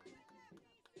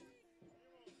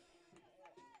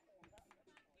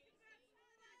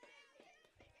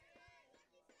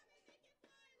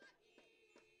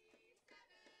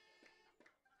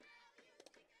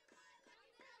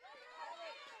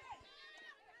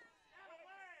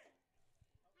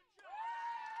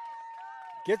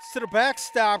 Gets to the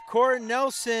backstop. Cora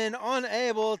Nelson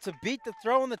unable to beat the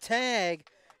throw and the tag.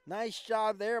 Nice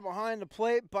job there behind the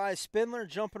plate by Spindler,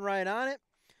 jumping right on it.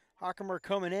 Hockemer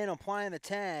coming in, applying the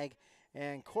tag.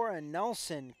 And Cora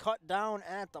Nelson cut down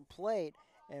at the plate.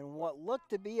 And what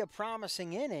looked to be a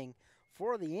promising inning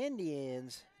for the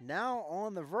Indians, now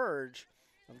on the verge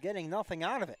of getting nothing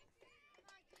out of it.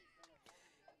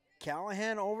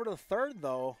 Callahan over to the third,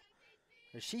 though.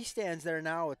 She stands there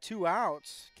now with 2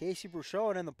 outs. Casey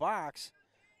Bruchot in the box,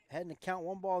 heading to count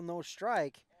 1 ball, no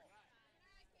strike.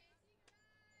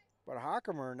 But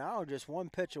Hockemer now just 1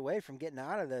 pitch away from getting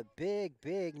out of the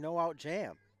big no-out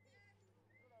jam.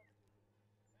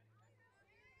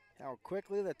 How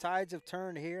quickly the tides have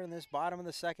turned here in this bottom of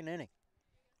the 2nd inning.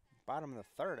 Bottom of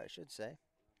the 3rd, I should say.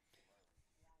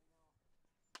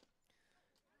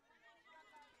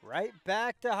 Right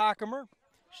back to Hockemer.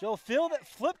 She'll field it,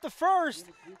 flip to first,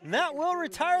 and that will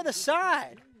retire the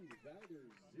side.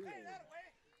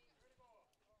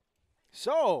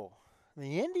 So,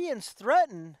 the Indians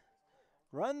threaten,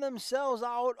 run themselves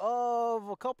out of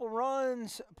a couple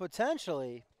runs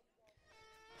potentially.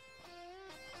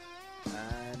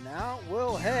 And now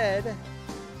we'll head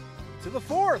to the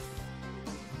 4th.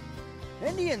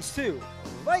 Indians 2,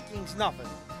 Vikings nothing.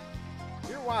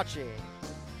 You're watching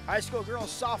High School Girls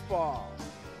Softball,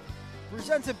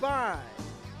 presented by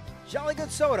Jolly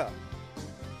Good Soda,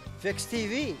 Fix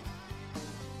TV,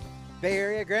 Bay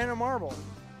Area Granite Marble,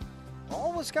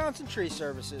 All Wisconsin Tree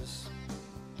Services,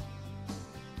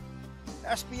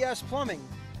 SBS Plumbing,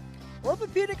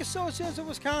 Orthopedic Associates of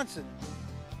Wisconsin,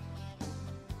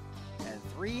 and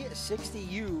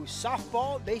 360U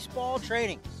Softball Baseball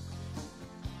Training.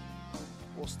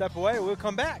 We'll step away, we'll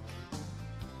come back.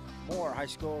 More High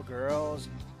School Girls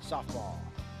Softball,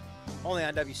 only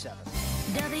on W7.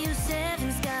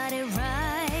 W7's got it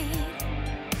right.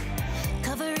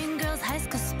 Covering girls' high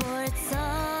school sports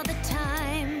all the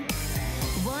time.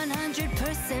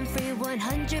 100% free,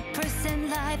 100%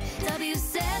 live.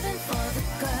 W7 for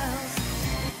the girls.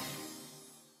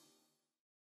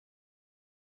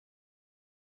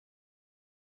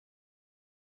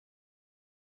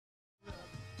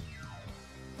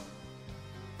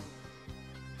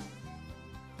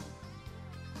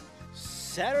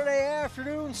 Saturday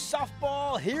afternoon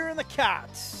softball here in the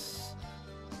Cots.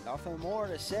 Nothing more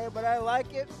to say, but I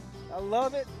like it. I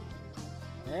love it.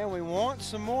 And we want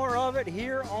some more of it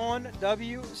here on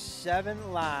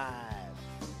W7 Live.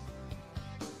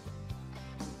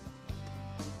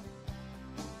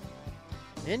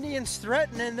 Indians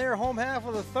threaten in their home half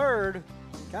of the 3rd.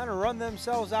 Kind of run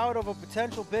themselves out of a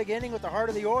potential big inning with the heart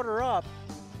of the order up.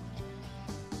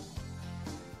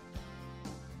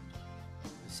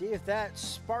 See if that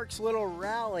sparks a little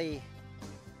rally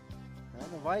on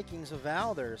the Vikings of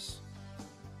Valders.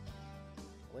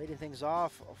 Leading things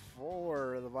off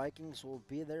for the Vikings will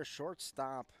be their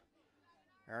shortstop,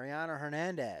 Ariana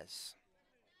Hernandez.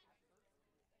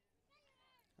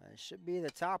 It should be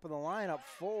the top of the lineup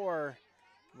for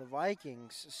the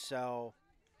Vikings. So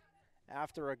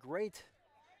after a great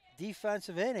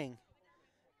defensive inning,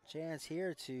 chance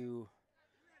here to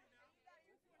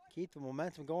keep the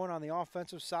momentum going on the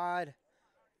offensive side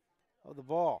of the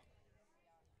ball.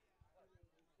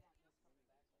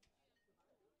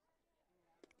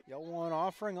 Yo one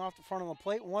offering off the front of the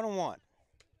plate, 1-1.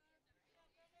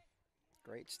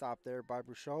 Great stop there by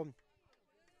Bruchot.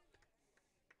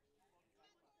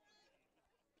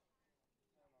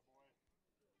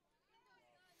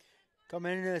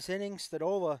 Coming into this inning,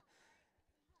 Stadola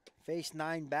faced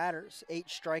 9 batters, 8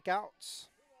 strikeouts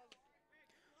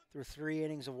through 3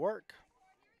 innings of work.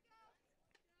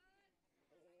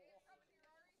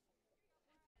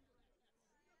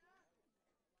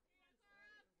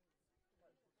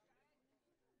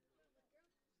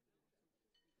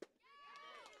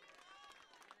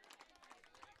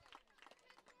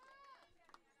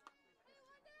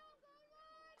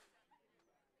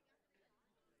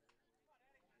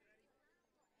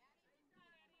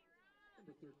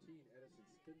 Number 13, Edison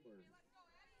Spindler.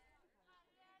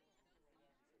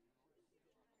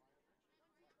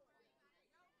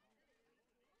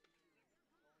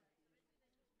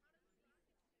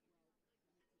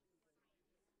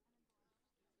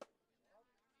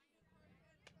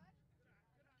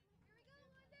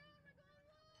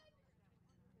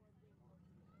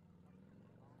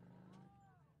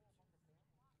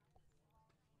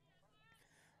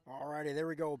 Alrighty, there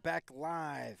we go, back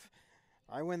live.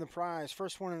 I win the prize,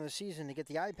 first one in the season to get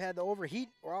the iPad to overheat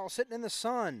while sitting in the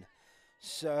sun.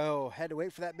 So had to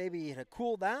wait for that baby to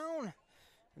cool down.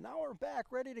 And now we're back,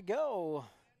 ready to go.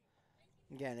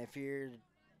 Again, if you're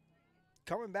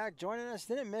coming back, joining us,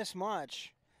 didn't miss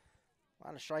much. A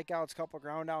lot of strikeouts, couple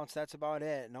ground outs, that's about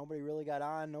it. Nobody really got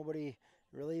on, nobody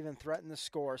really even threatened the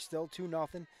score. Still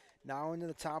 2-0, now into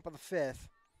the top of the 5th.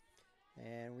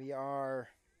 And we are...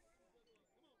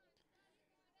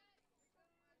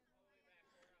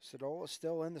 Sadola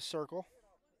still in the circle.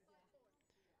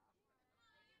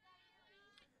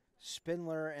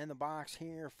 Spindler in the box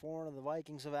here for the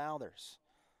Vikings of Valders.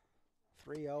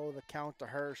 3-0 the count to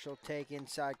her. She'll take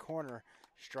inside corner.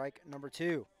 Strike number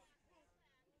 2.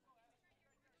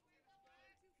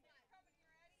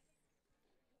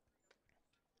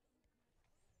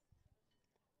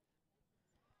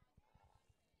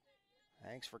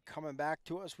 Thanks for coming back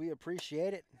to us. We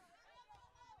appreciate it.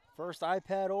 First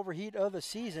iPad overheat of the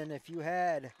season. If you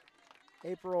had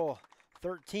April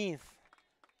 13th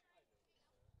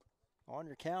on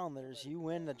your calendars, you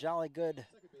win the Jolly Good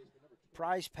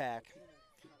prize pack.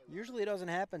 Usually it doesn't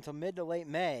happen until mid to late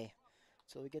May.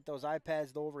 So we get those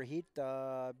iPads to overheat,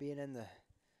 being in the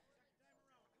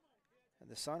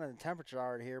sun and the temperature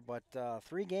are here. But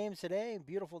 3 games today,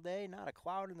 beautiful day, not a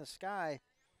cloud in the sky.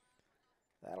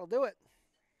 That'll do it.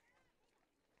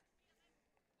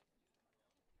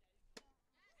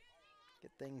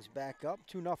 Get things back up.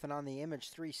 2-0 on the Image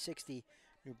 360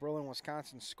 New Berlin,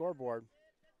 Wisconsin scoreboard.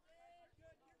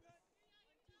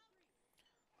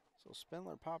 So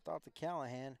Spindler popped out to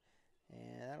Callahan,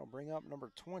 and that'll bring up number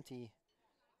 20,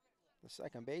 the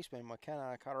second baseman,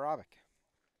 McKenna Kotarovic.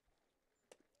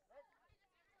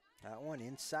 That one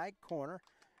inside corner.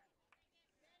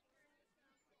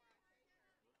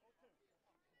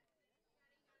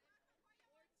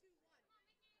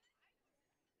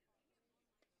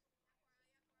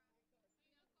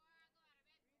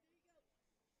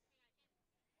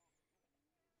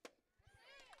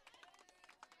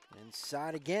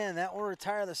 Inside again. That will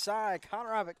retire the side.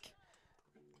 Kotarovic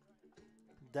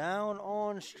down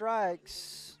on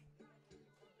strikes.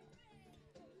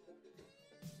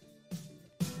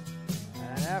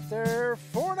 And after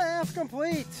 4.5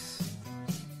 completes,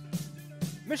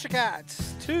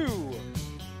 Mishicot 2,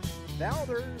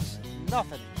 Valders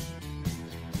nothing.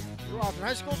 Rockland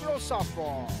High School Girls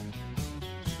Softball.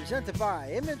 Presented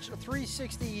by Image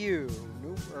 360U,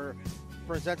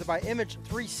 presented by Image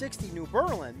 360 New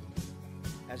Berlin,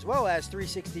 as well as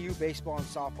 360U Baseball and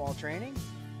Softball Training,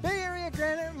 Bay Area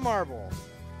Granite and Marble,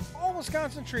 All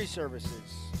Wisconsin Tree Services,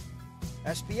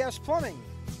 SPS Plumbing,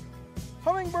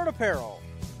 Hummingbird Apparel,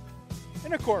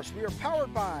 and of course we are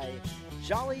powered by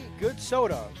Jolly Good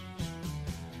Soda.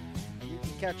 You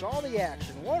can catch all the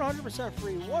action 100%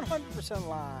 free, 100%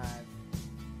 live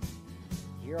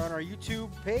here on our YouTube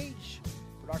page,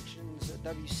 Productions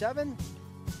W7,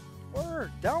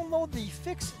 or download the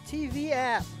Fix TV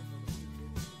app,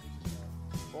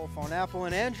 both on Apple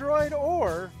and Android,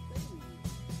 or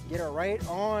get it right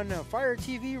on Fire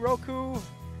TV, Roku,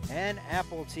 and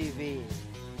Apple TV.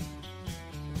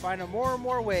 Find more and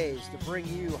more ways to bring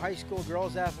you high school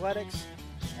girls athletics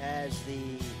as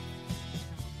the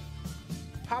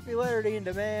popularity and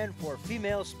demand for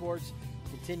female sports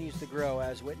continues to grow,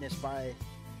 as witnessed by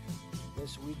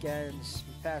this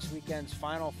past weekend's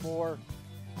Final Four,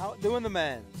 outdoing the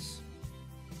men's.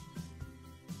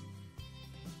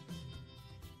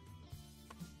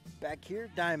 Back here,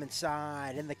 Diamond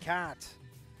side in the cot.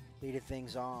 Leading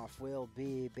things off will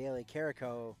be Bailey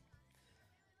Carrico.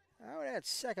 Out at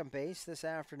second base this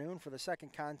afternoon for the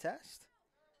second contest.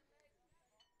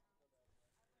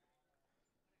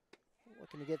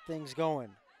 Looking to get things going.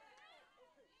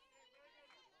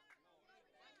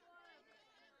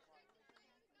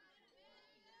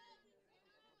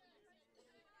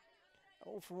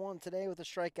 0 for 1 today with a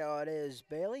strikeout is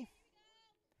Bailey.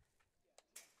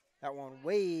 That one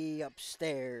way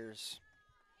upstairs.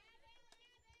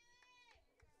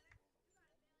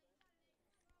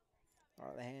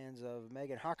 Out of the hands of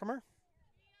Megan Hockemer.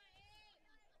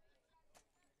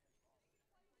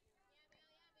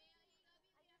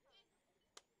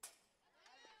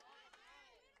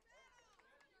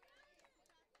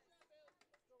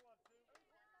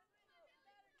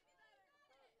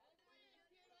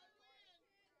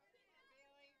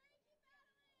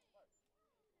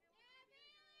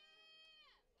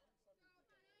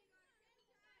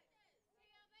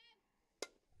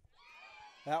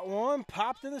 That one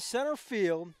popped in the center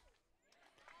field.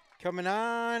 Coming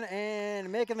on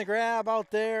and making the grab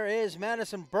out there is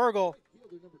Madison Burgle.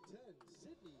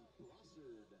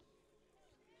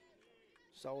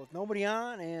 So with nobody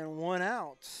on and 1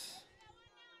 out,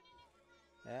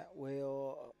 that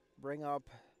will bring up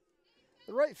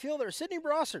the right fielder, Sydney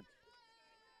Brossard.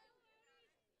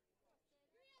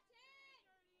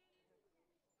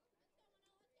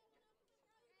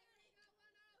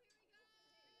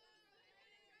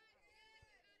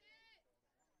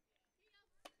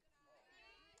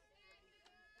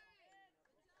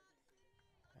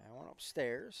 One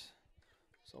upstairs.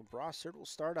 So Brossard will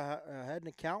start ahead in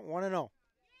the count 1-0.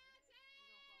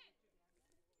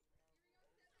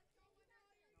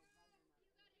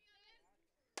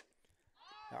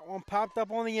 That one popped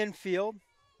up on the infield.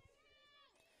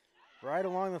 right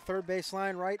along the third base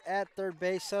line, right at third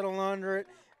base, settled under it.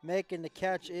 Making the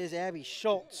catch is Abby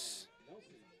Schultz.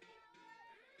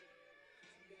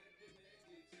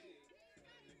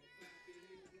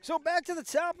 So back to the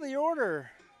top of the order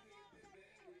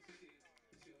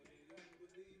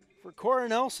for Cora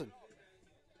Nelson.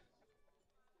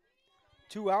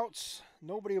 2 outs,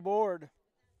 nobody aboard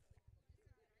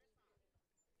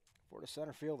for the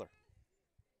center fielder.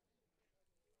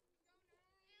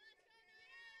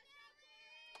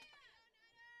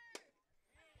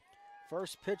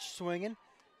 First pitch swinging,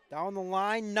 down the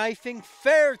line, knifing,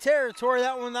 fair territory.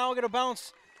 That one now going to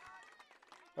bounce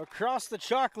across the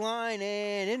chalk line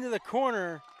and into the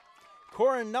corner.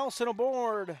 Cora Nelson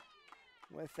aboard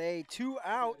with a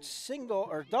 2-out single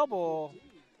or double.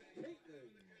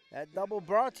 That double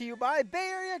brought to you by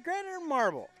Bay Area Granite and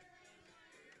Marble.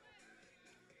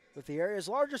 With the area's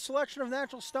largest selection of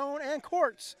natural stone and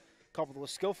quartz, coupled with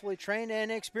skillfully trained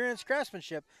and experienced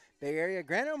craftsmanship, Bay Area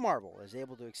Granite and Marble is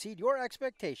able to exceed your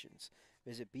expectations.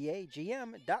 Visit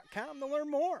BAGM.com to learn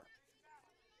more.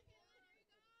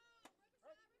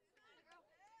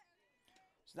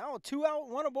 It's now a 2-out,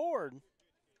 1 aboard.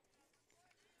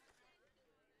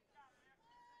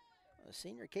 The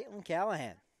senior Caitlin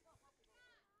Callahan.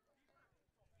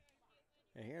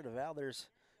 And here the Valders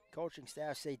coaching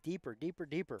staff say deeper, deeper,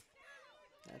 deeper.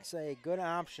 That's a good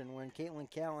option when Caitlin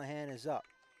Callahan is up.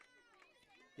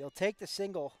 You'll take the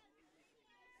single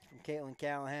from Caitlin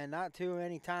Callahan. Not too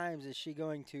many times is she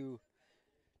going to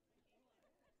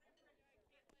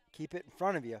keep it in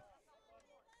front of you.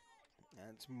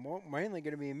 And it's mainly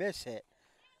going to be a miss hit.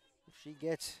 If she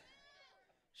gets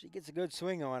a good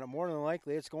swing on it, more than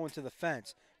likely it's going to the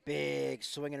fence. Big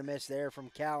swing and a miss there from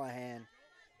Callahan.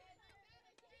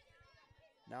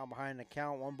 Now behind the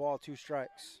count, 1 ball, 2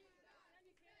 strikes.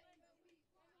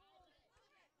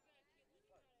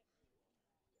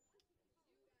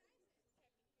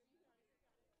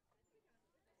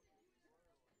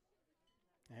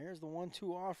 And here's the 1-2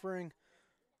 offering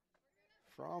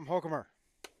from Hokemer.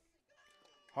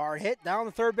 Hard hit down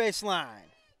the third base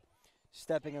line.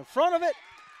 Stepping in front of it,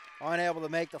 unable to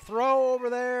make the throw over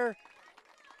there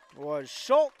was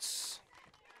Schultz.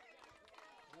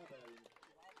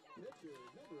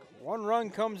 1 run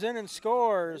comes in and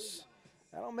scores.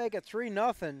 That'll make it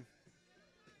 3-0.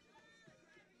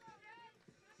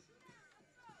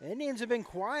 The Indians have been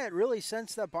quiet really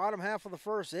since that bottom half of the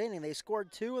first inning. They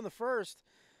scored 2 in the first.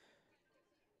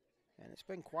 And it's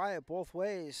been quiet both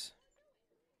ways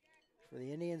for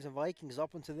the Indians and Vikings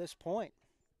up until this point.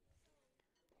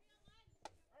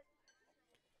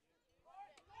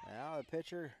 Now the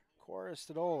pitcher, Cora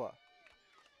Stadola.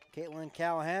 Caitlin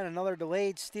Callahan, another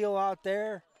delayed steal out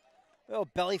there. Little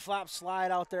belly flop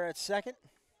slide out there at second.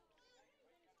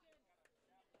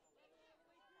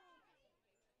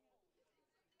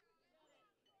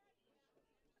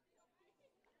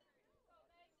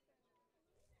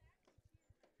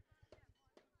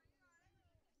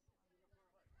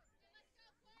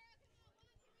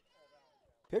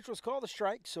 Pitch was called a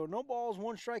strike, so no balls,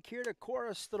 1 strike here to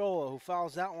Cora Stadola, who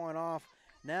fouls that one off.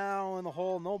 Now in the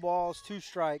hole, no balls, 2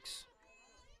 strikes.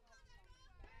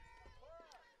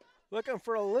 Looking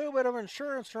for a little bit of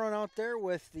insurance run out there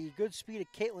with the good speed of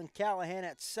Caitlin Callahan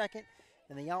at second.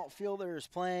 And the outfielder is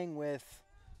playing with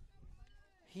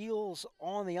heels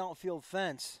on the outfield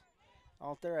fence.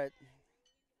 Out there at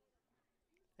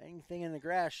anything in the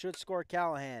grass should score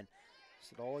Callahan.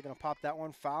 Stadola going to pop that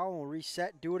one foul and we'll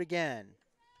reset, do it again.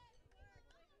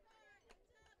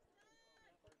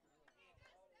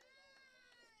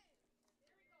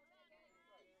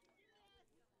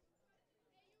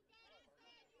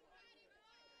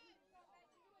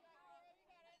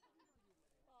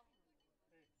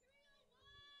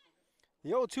 The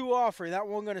 0-2 offering, that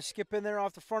one going to skip in there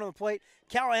off the front of the plate.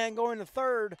 Callahan going to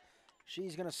third.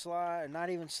 She's going to slide, not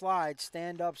even slide,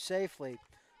 stand up safely.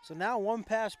 So now 1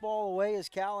 pass ball away is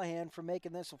Callahan from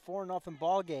making this a 4-0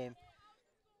 ball game.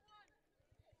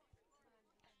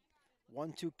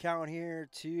 1-2 count here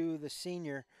to the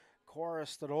senior, Cora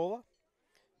Stadola.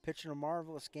 Pitching a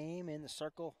marvelous game in the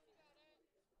circle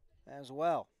as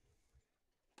well.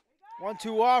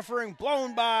 1-2 offering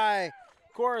blown by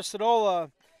Cora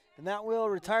Stadola. And that will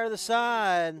retire the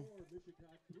side.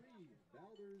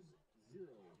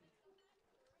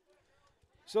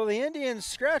 So the Indians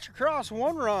scratch across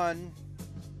 1 run,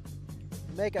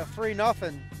 make it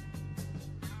 3-0.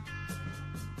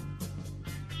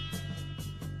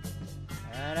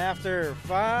 And after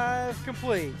 5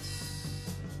 completes,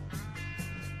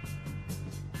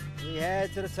 we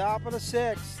head to the top of the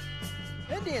 6th.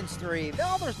 Indians 3,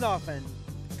 Valders nothing.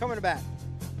 Coming back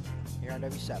here on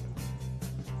W7.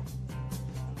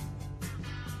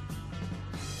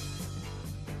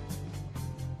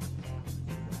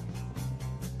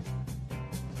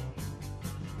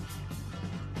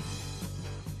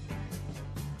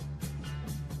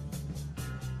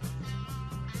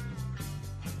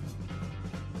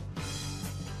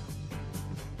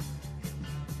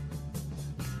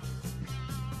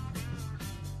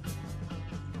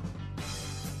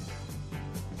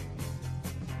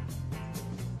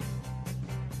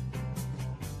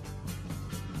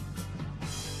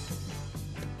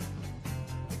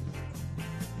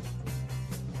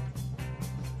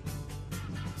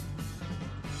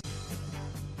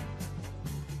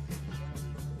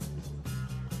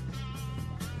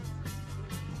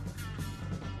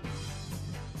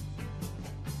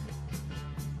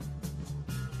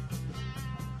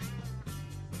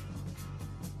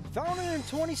 Founded in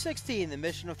 2016, the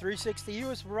mission of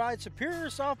 360U is to provide superior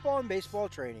softball and baseball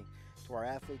training to our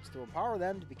athletes to empower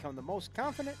them to become the most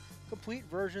confident, complete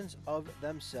versions of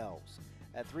themselves.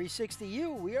 At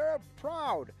 360U, we are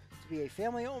proud to be a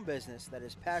family-owned business that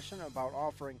is passionate about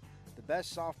offering the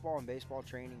best softball and baseball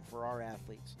training for our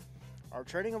athletes. Our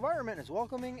training environment is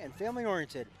welcoming and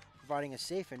family-oriented, providing a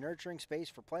safe and nurturing space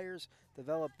for players to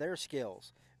develop their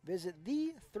skills. Visit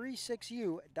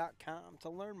the36u.com to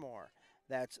learn more.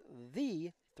 That's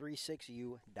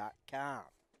the36u.com.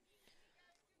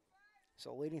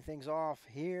 So leading things off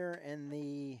here in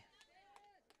the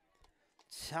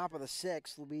top of the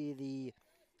sixth will be the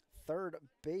third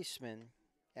baseman,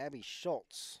 Abby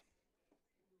Schultz.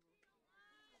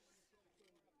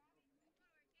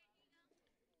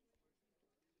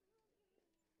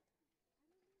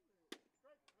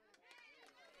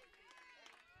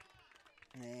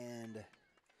 And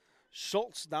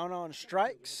Schultz down on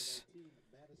strikes.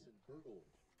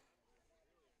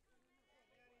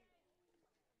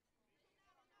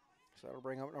 So that'll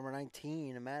bring up number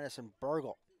 19, Madison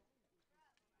Burgle.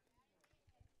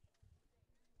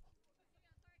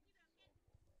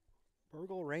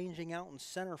 Burgle ranging out in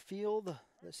center field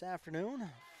this afternoon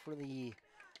for the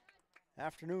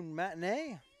afternoon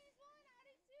matinee.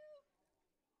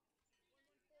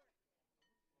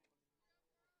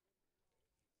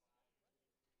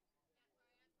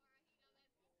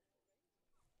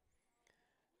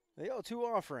 The 0-2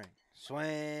 offering.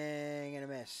 Swing and a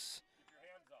miss.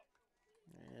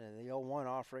 The 0-1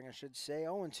 offering, I should say.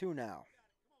 0-2 now.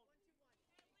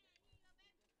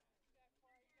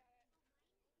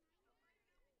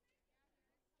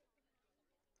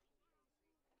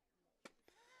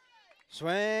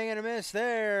 Swing and a miss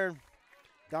there.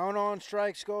 Down on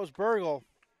strikes goes Burgle.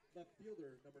 Left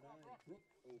fielder, number 9, Brooke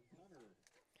O'Connor.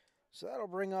 So that'll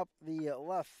bring up the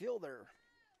left fielder.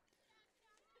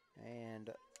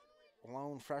 And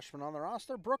lone freshman on the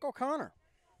roster, Brooke O'Connor.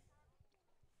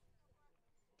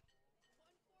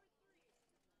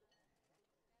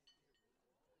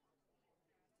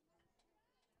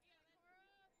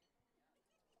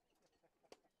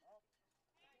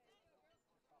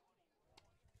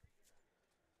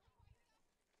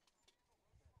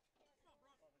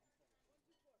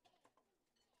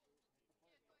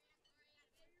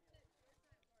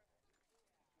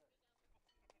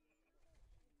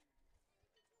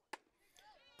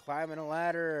 Climbing a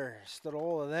ladder,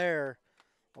 Stadola there.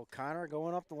 O'Connor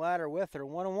going up the ladder with her,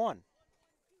 1-1.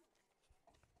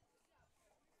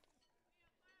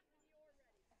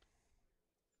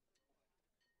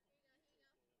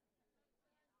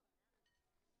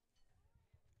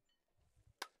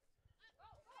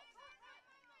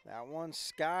 That one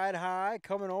skied high,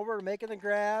 coming over, making the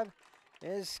grab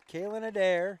is Kaylin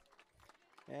Adair.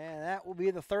 And that will be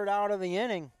the third out of the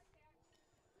inning.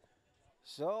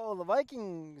 So the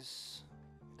Vikings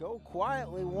go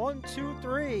quietly, 1, 2,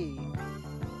 3.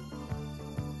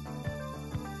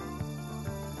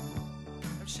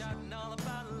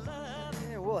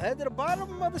 And we'll head to the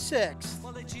bottom of the sixth.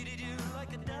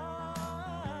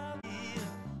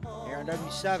 Here on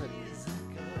W7.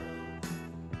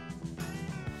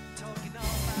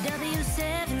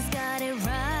 W7's got it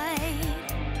right.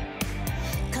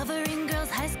 Covering girls'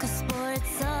 high school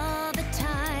sports all the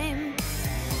time.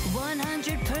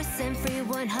 100% free,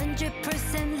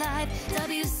 100% live.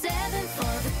 W7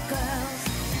 for the girls.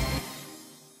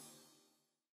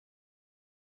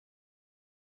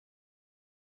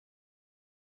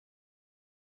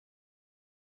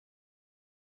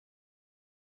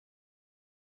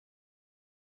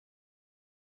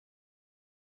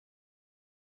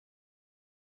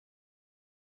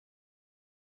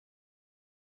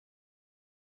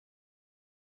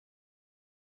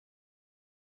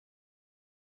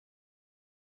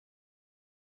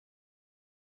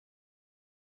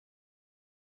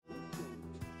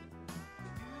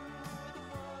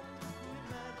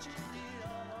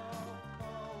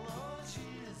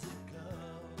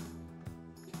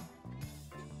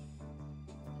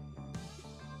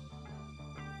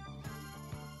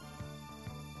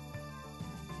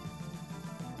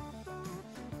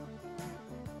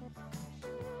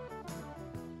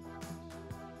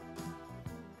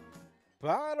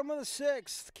 Bottom of the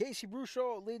sixth, Casey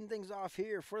Bruchot leading things off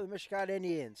here for the Mishicot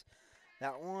Indians.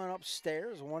 That one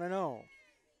upstairs, 1-0.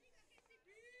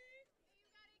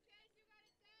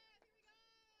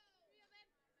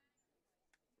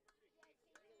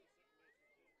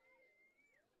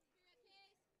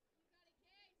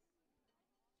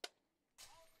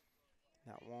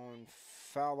 That one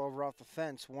foul over off the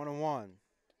fence, 1-1.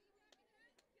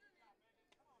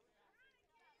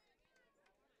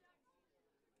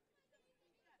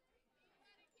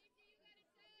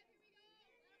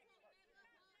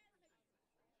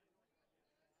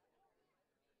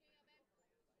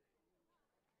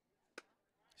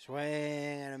 Swing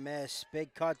and a miss.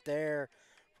 Big cut there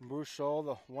from Bruce Scholl,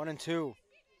 the 1-2.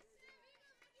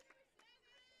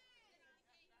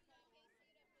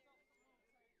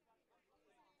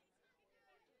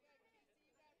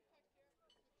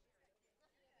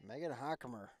 Megan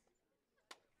Hockemer.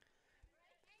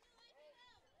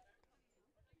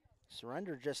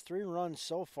 Surrendered just 3 runs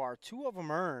so far, 2 of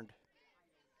them earned.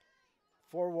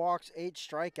 4 walks, 8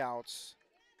 strikeouts.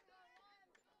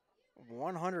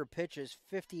 100 pitches,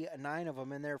 59 of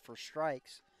them in there for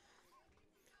strikes.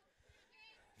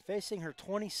 Facing her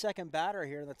 22nd batter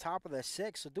here in the top of the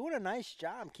 6th, so doing a nice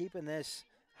job keeping this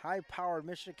high-powered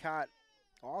Mishicot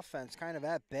offense kind of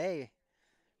at bay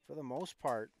for the most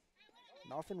part.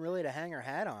 Nothing really to hang her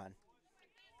hat on.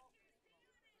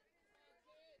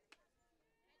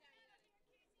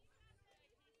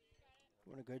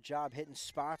 Doing a good job hitting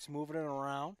spots, moving it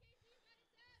around.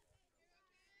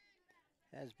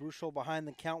 As Bruchel behind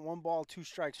the count, 1 ball, 2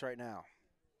 strikes right now.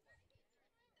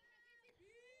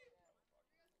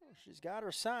 She's got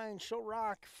her sign, she'll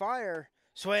rock, fire,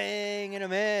 swing and a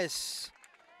miss.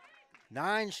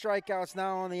 9 strikeouts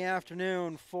now on the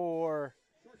afternoon for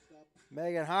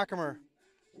Megan Hockemer.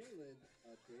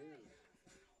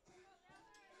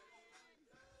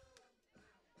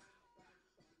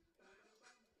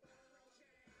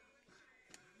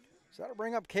 So that'll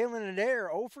bring up Kaylin Adair,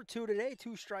 0 for 2 today, 2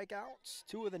 strikeouts,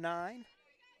 2 of the 9.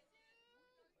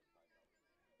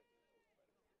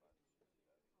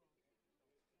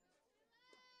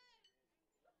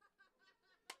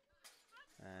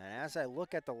 And as I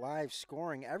look at the live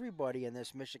scoring, everybody in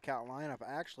this Mishicot lineup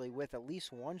actually with at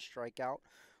least 1 strikeout,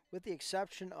 with the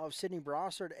exception of Sydney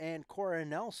Brossard and Cora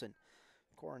Nelson.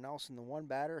 Cora Nelson, the 1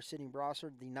 batter, Sydney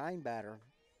Brossard, the 9 batter.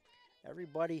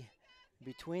 Everybody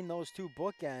between those 2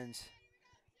 bookends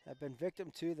have been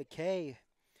victim to the K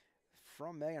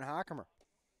from Megan Hockemer.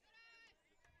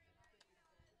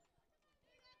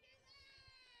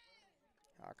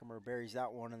 Hockemer buries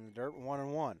that one in the dirt,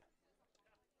 1-1.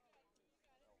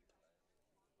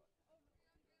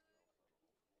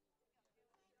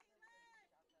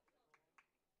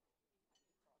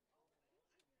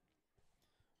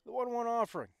 The 1-1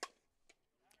 offering.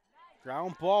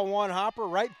 Ground ball 1, Hopper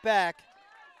right back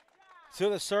to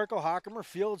the circle. Hockemer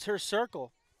fields her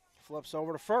circle. Flips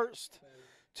over to first.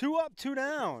 2 up, 2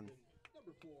 down.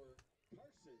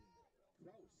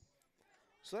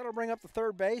 So that'll bring up the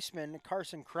 3rd baseman,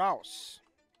 Carson Kraus.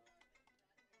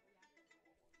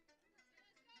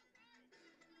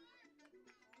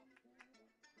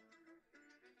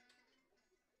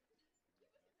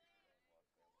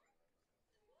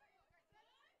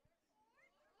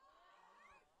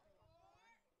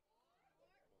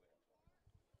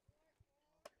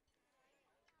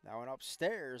 Now an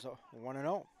upstairs,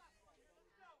 1-0.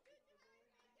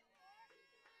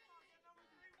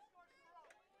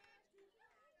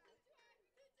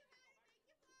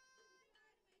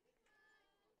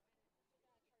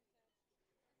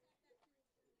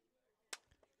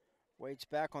 Waits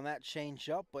back on that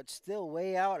change-up, but still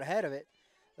way out ahead of it.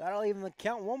 That'll even the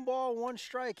count. 1 ball, 1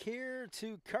 strike here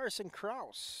to Carson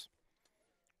Kraus.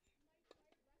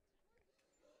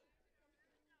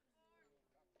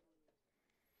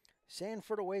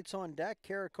 Sanford awaits on deck,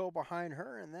 Carrico behind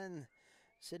her, and then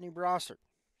Sydney Brossard.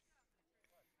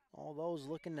 All those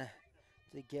looking to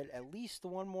get at least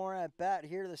 1 more at bat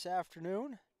here this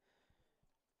afternoon.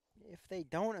 If they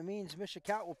don't, it means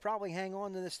Mishicot will probably hang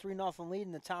on to this 3-0 lead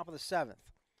in the top of the 7th.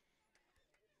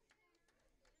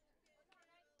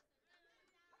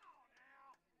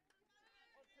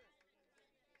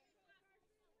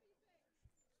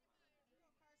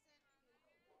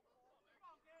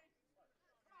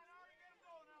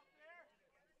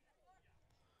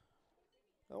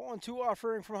 The 1-2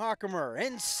 offering from Hockemer.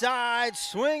 Inside,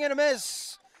 swing and a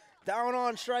miss. Down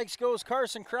on strikes goes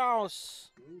Carson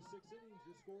Kraus. Through 6 innings,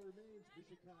 the score remains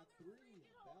Mishicot 3,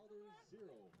 Valders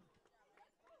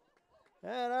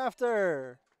 0. And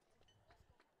after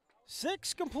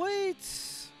 6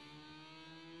 completes,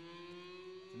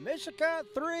 Mishicot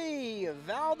 3,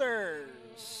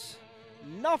 Valders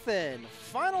nothing.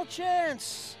 Final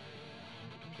chance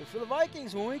for the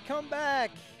Vikings when we come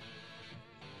back.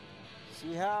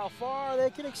 See how far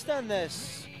they can extend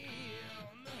this.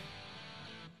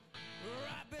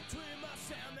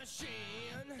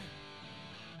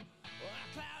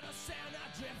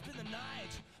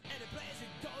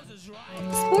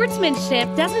 Sportsmanship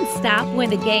doesn't stop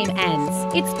when the game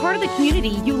ends. It's part of the community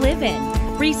you live in.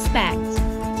 Respect,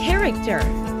 character,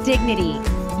 dignity.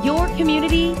 Your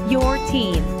community, your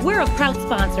team. We're a proud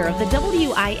sponsor of the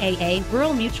WIAA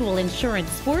Rural Mutual Insurance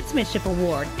Sportsmanship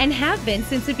Award and have been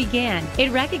since it began.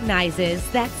 It recognizes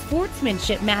that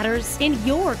sportsmanship matters in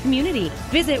your community.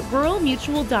 Visit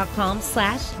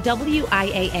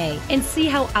ruralmutual.com/WIAA and see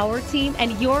how our team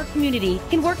and your community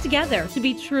can work together to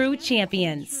be true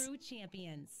champions.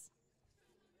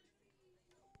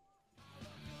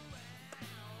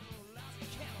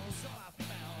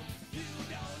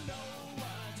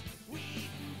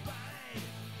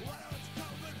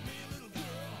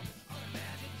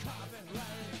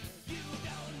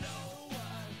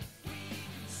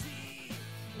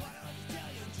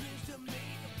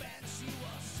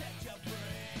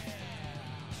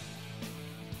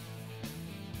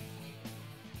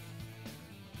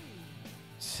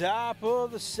 Top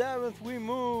of the 7th, we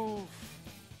move.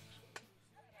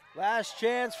 Last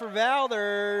chance for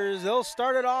Valders. They'll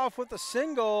start it off with a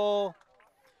single.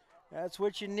 That's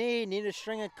what you need. Need to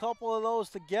string a couple of those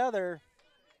together.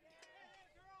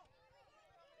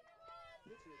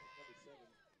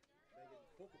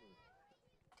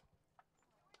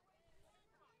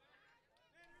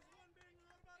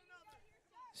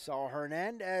 So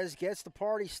Hernandez gets the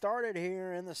party started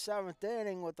here in the 7th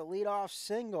inning with the leadoff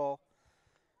single.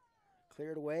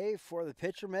 Cleared away for the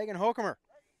pitcher, Megan Hokemer.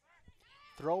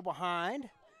 Throw behind.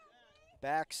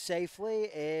 Back safely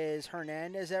is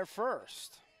Hernandez at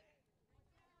first.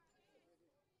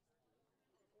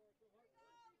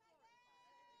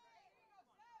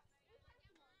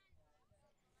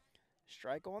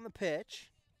 Strike on the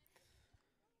pitch.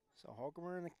 So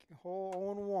Hokemer in the hole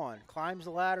 0-1. Climbs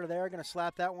the ladder there. Going to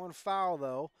slap that one foul,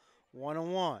 though.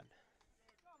 1-1.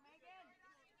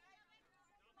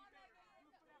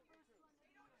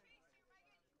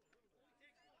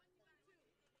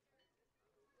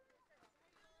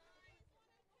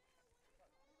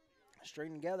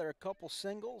 String together a couple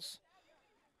singles,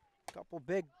 a couple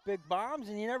big bombs,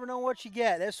 and you never know what you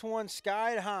get. This one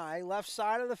skied high, left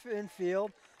side of the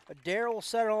infield. Adair will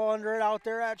settle under it out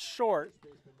there at short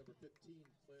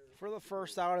for the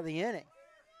first out of the inning.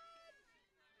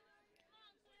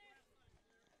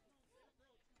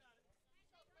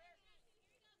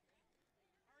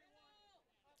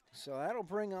 So that'll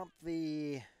bring up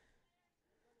the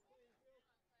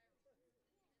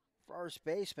first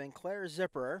baseman, Claire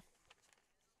Zipperer.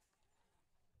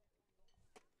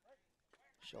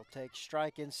 She'll take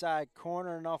strike inside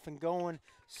corner, nothing going.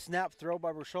 Snap throw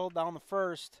by Rochelle down the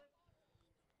first.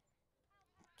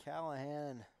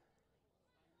 Callahan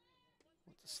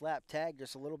with the slap tag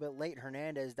just a little bit late.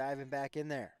 Hernandez diving back in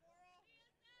there.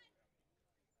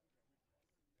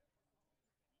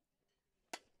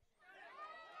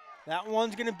 That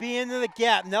one's going to be into the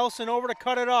gap. Nelson over to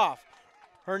cut it off.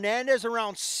 Hernandez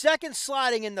around second,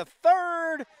 sliding in the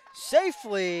third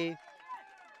safely.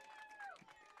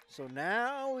 So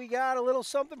now we got a little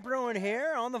something brewing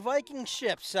here on the Viking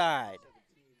ship side.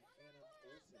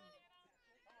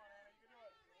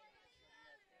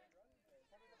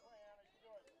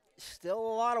 Still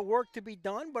a lot of work to be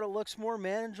done, but it looks more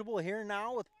manageable here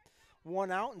now with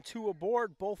one out and two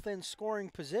aboard, both in scoring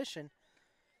position.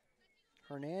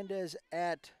 Hernandez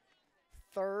at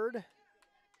third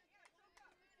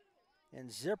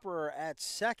and Zipperer at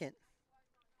second.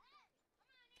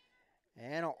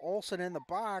 And Olsen in the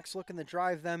box looking to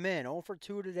drive them in. 0 for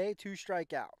 2 today, 2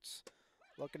 strikeouts.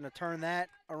 Looking to turn that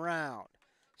around.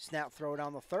 Snap throw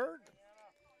down the third.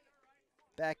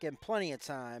 Back in plenty of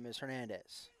time is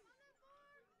Hernandez.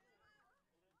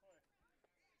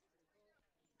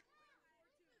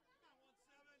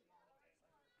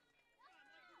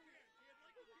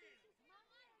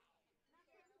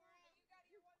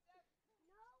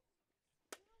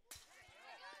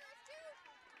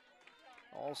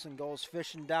 Olsen goes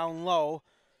fishing down low.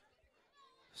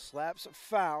 Slaps a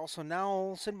foul. So now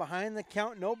Olsen behind the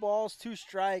count. No balls, 2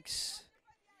 strikes.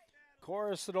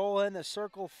 Corisadola in the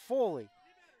circle fully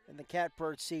in the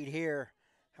catbird seat here.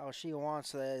 How she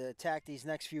wants to attack these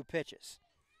next few pitches.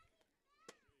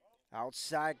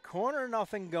 Outside corner,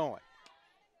 nothing going.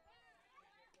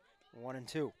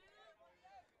 1-2.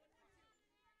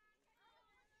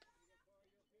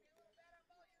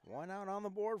 One out on the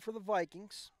board for the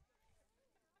Vikings.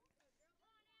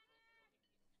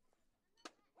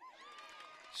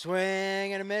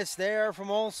 Swing and a miss there from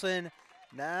Olsen.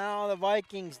 Now the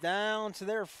Vikings down to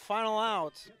their final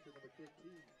out.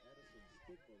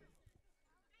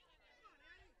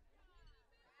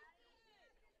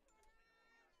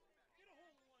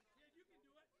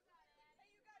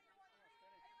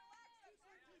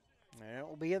 And it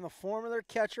will be in the form of their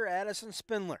catcher, Addison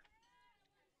Spindler.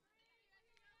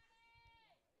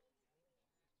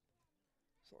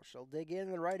 So She'll dig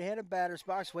into the right-handed batter's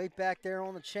box. Wait back there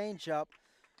on the changeup.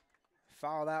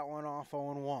 Foul that one off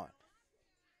 0-1.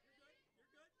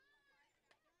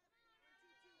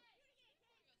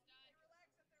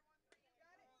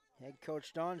 Head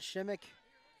coach Don Shimmick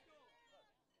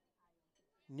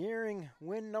nearing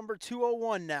win number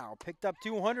 201 now. Picked up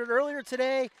 200 earlier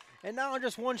today, and now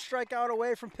just one strikeout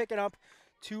away from picking up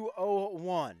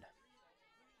 201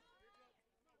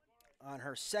 on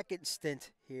her second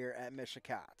stint here at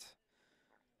Mishicot.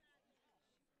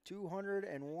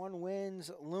 201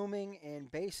 wins looming in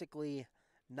basically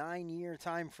 9-year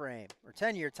time frame, or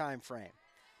 10-year time frame.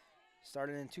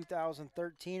 Started in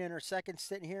 2013 in her second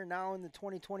stint here, now in the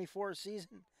 2024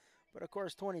 season. But, of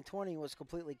course, 2020 was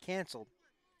completely canceled.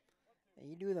 And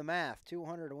you do the math,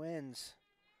 200 wins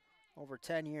over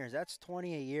 10 years. That's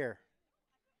 20 a year.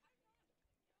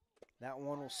 That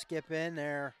one will skip in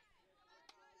there.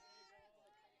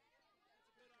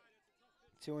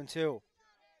 2-2.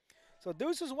 So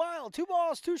deuce is wild. 2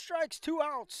 balls, 2 strikes, 2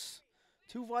 outs.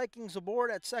 2 Vikings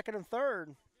aboard at second and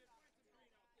third.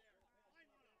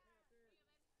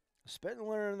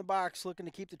 Spindler in the box looking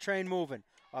to keep the train moving.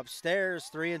 Upstairs,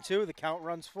 3-2. The count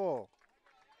runs full.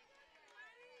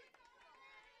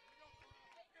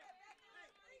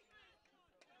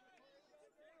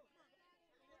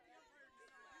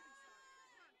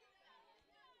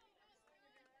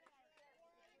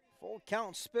 Full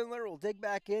count. Spindler will dig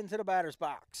back into the batter's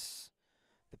box.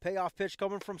 The payoff pitch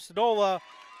coming from Stodola.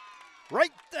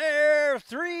 Right there.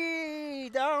 3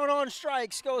 down on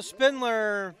strikes goes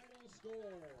Spindler.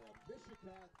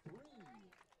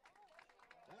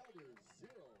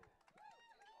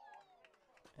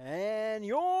 And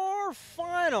your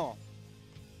final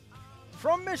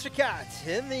from Mishicot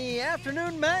in the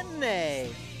afternoon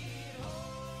matinee.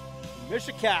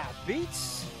 Mishicot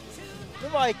beats the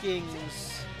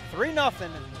Vikings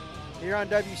 3-0 here on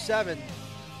W7.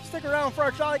 Stick around for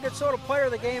our Jolly Good Soda Player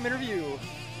of the Game interview.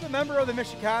 The member of the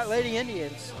Mishicot Lady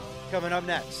Indians coming up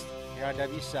next here on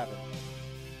W7.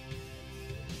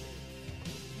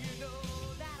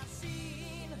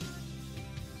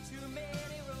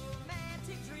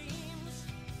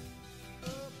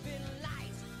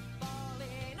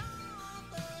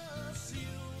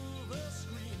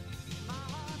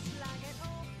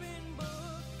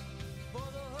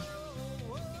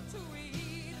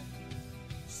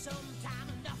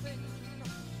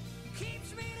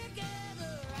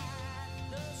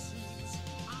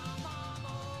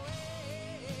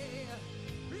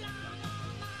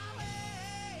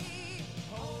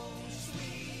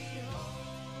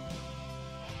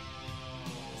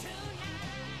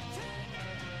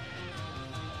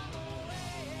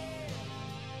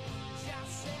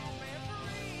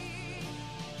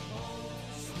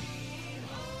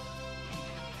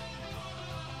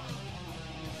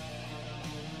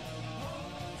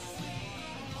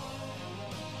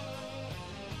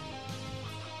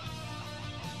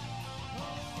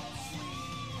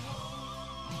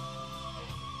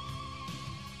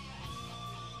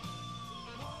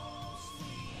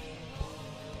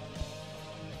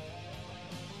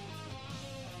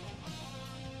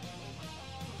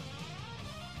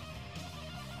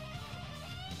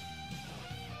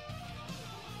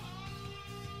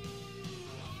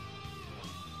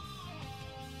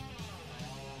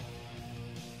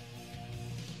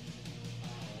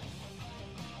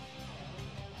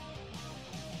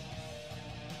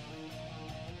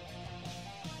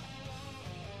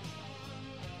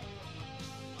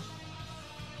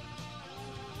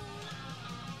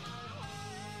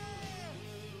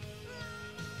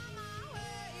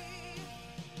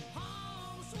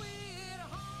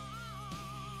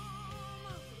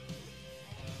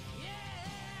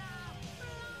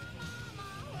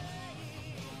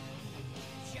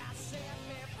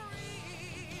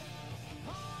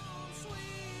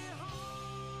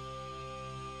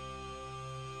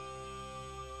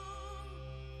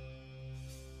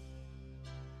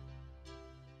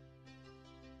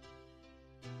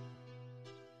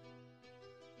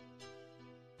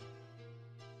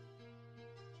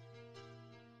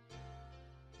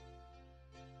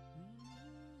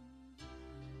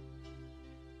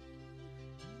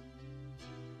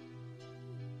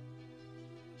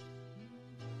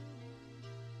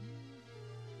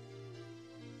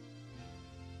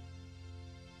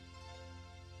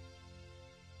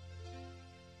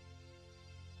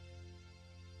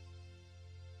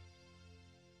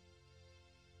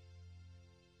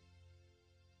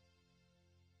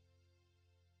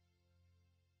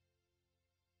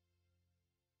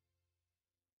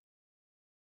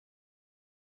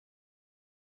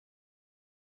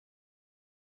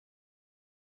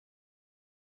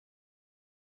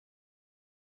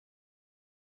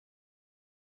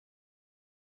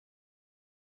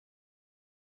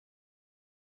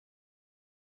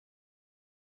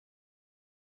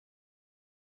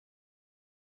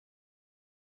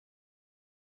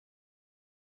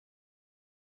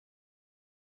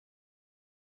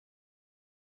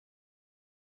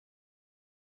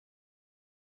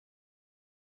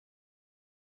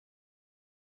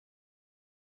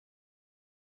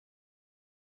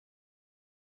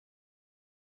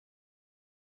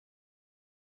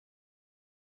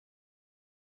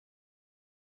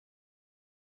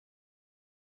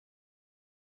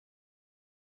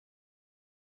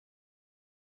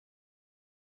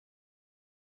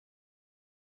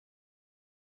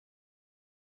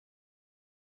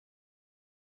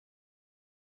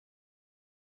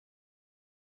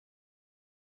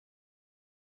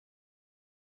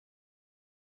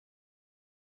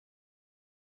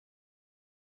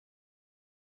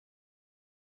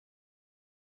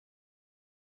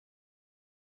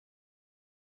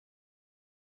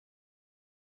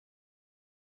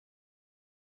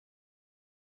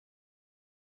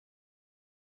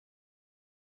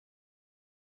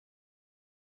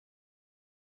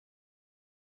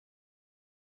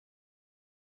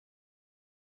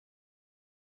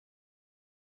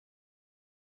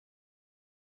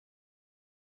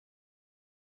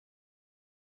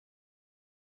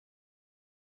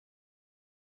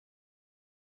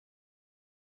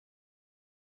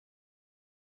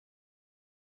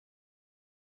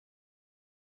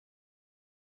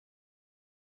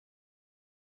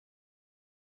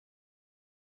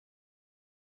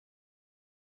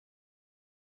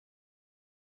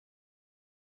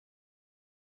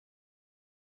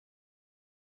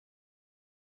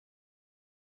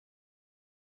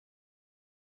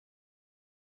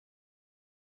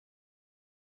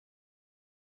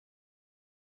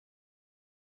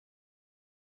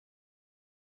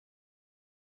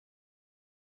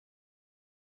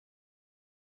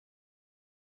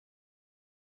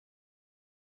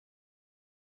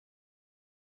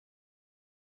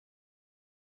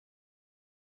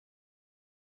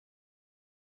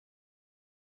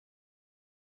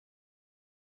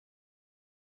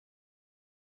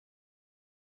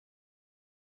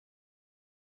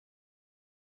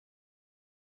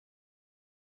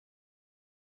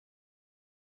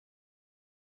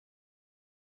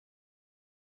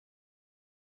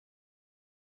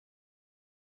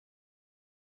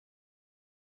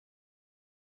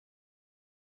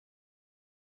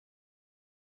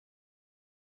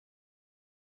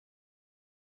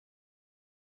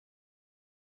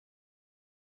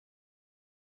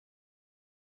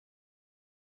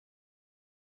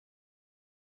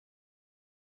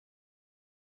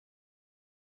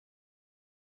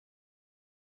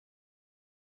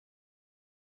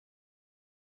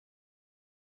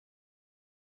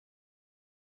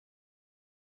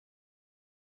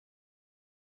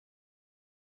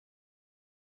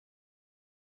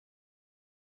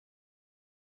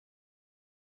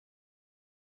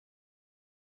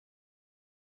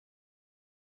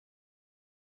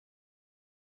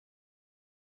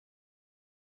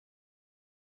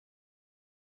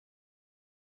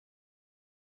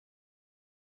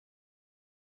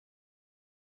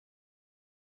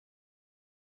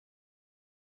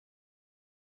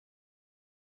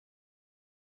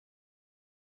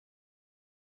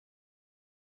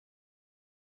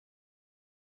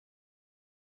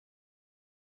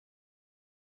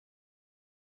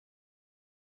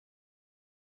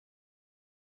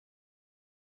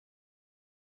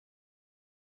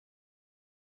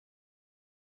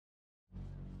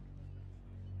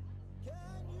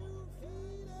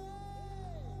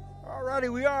 Alrighty,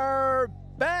 we are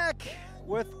back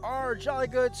with our Jolly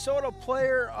Good Soda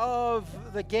player of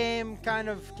the game, kind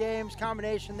of games,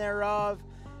 combination thereof.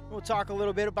 We'll talk a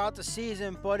little bit about the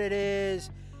season, but it is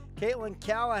Caitlin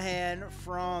Callahan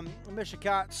from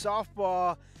Mishicot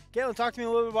softball. Caitlin, talk to me a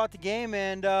little bit about the game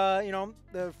and,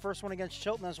 the first one against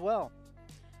Chilton as well.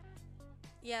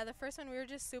 Yeah, the first one, we were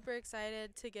just super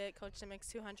excited to get Coach Dimmick's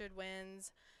 200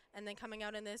 wins. And then coming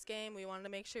out in this game, we wanted to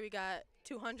make sure we got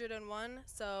 201.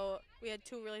 So we had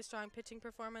 2 really strong pitching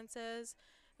performances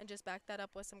and just backed that up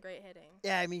with some great hitting.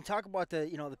 Yeah, I mean, talk about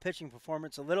the pitching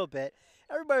performance a little bit.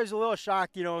 Everybody was a little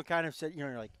shocked, kind of said,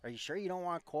 you're like, are you sure you don't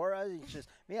want Cora? It's just,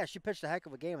 yeah, she pitched a heck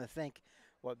of a game. I think,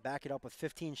 back it up with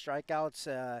 15 strikeouts.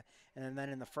 And then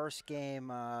in the first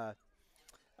game,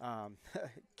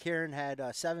 Karen had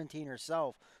 17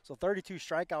 herself. So 32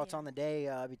 strikeouts on the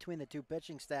day between the 2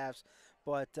 pitching staffs.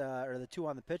 But or the 2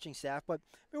 on the pitching staff. But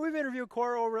I mean, we've interviewed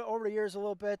Cora over the years a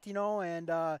little bit, and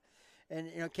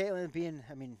Caitlin being,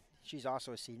 I mean, she's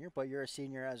also a senior, but you're a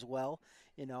senior as well.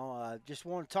 Just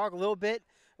want to talk a little bit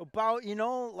about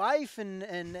life and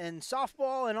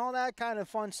softball and all that kind of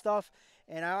fun stuff.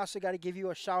 And I also got to give you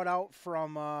a shout out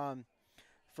from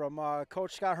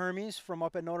Coach Scott Hermes from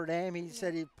up at Notre Dame. He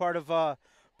said he's part of the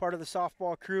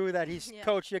softball crew that he's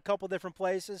coached a couple different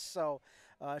places. So.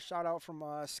 Shout out from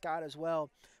Scott as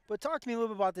well. But talk to me a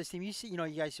little bit about this team. You see, you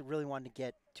guys really wanted to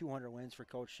get 200 wins for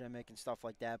Coach Dimmick and stuff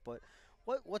like that. But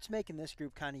what's making this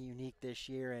group kind of unique this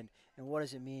year, and what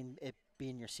does it mean it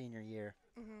being your senior year?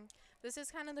 Mm-hmm. This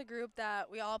is kind of the group that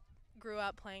we all grew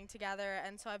up playing together,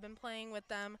 and so I've been playing with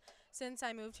them since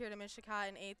I moved here to Mishicot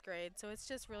in 8th grade. So it's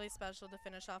just really special to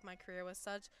finish off my career with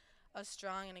such a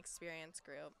strong and experienced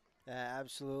group. Yeah,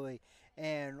 absolutely.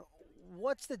 And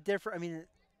what's the difference? I mean,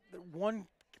 one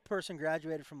person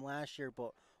graduated from last year,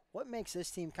 but what makes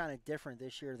this team kind of different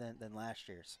this year than last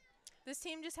year's? This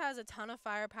team just has a ton of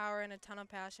firepower and a ton of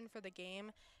passion for the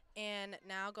game. And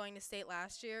now going to state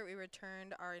last year, we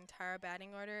returned our entire batting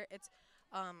order. It's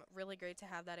really great to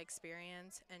have that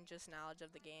experience and just knowledge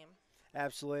of the game.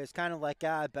 Absolutely. It's kind of like,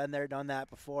 I've been there, done that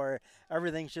before.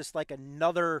 Everything's just like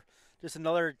another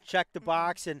check the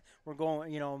box, and we're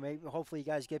going, maybe hopefully you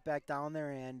guys get back down there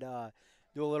and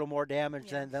do a little more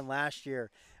damage than last year.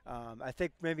 I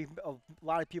think maybe a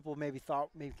lot of people maybe thought,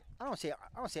 I don't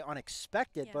say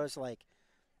unexpected, but it's like,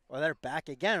 well, they're back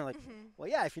again. Like, well,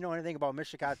 yeah, if you know anything about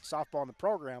Mishicot softball in the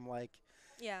program,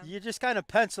 you just kind of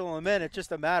pencil them in. It's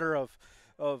just a matter of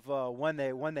when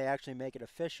they actually make it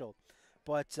official.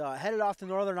 But headed off to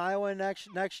Northern Iowa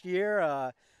next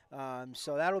year,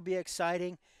 so that'll be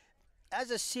exciting. As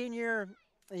a senior,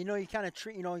 you kind of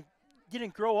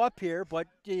didn't grow up here, but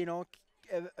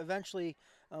eventually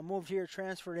moved here,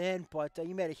 transferred in, but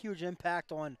you made a huge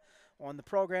impact on the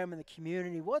program and the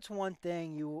community. What's one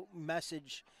thing you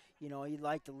message, you'd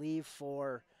like to leave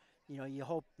for, you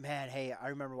hope, man, hey, I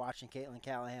remember watching Caitlin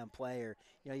Callahan play, or,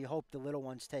 you hope the little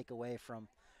ones take away from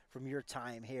your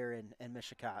time here in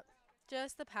Mishicot?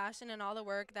 Just the passion and all the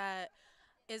work that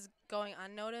is going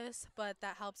unnoticed, but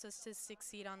that helps us to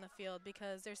succeed on the field,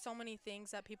 because there's so many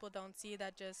things that people don't see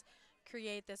that just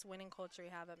create this winning culture we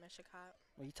have at Mishicot.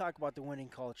 Well, you talk about the winning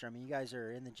culture. I mean, you guys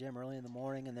are in the gym early in the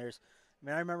morning, and I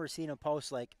remember seeing a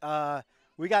post like,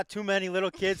 we got too many little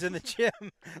kids in the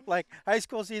gym. Like, high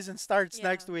school season starts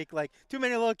next week. Like, too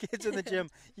many little kids in the gym.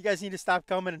 You guys need to stop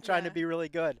coming and trying to be really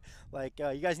good. Like,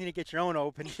 you guys need to get your own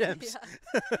open gyms.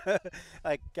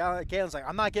 Like, Caitlin's like,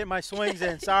 I'm not getting my swings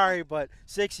in. Sorry, but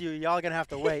 6 of y'all going to have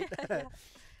to wait.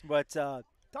 But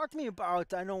talk to me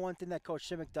about, I know one thing that Coach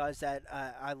Dimmick does that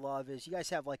I love is you guys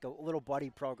have like a little buddy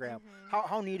program.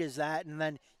 How neat is that? And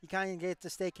then you kind of get to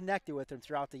stay connected with them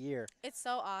throughout the year. It's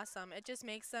so awesome. It just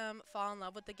makes them fall in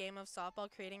love with the game of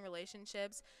softball, creating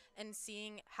relationships and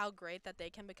seeing how great that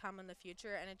they can become in the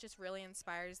future. And it just really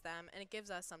inspires them, and it gives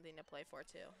us something to play for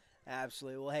too.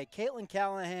 Absolutely. Well, hey, Caitlin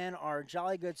Callahan, our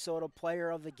Jolly Good Soda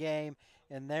player of the game.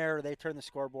 And there they turn the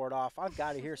scoreboard off. I've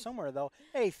got it here somewhere, though.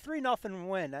 Hey, 3-0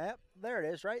 win. There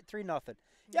it is, right? 3-0.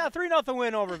 Yeah, 3-0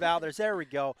 win over Valders. There we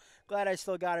go. Glad I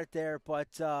still got it there.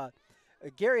 But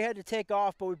Gary had to take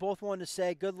off, but we both wanted to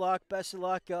say good luck, best of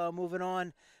luck moving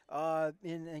on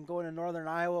and going to Northern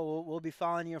Iowa. We'll be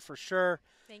following you for sure.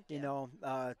 Thank you.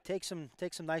 Take some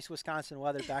nice Wisconsin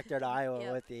weather back there to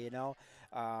Iowa with you,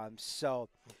 So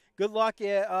good luck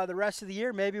the rest of the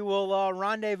year. Maybe we'll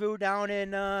rendezvous down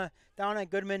at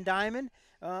Goodman Diamond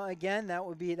again. That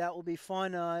will be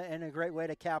fun and a great way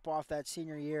to cap off that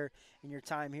senior year in your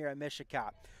time here at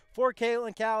Mishicot. For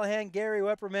Caitlin Callahan, Gary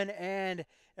Wipperman, and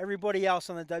everybody else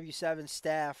on the W7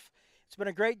 staff, it's been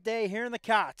a great day here in the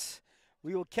Cots.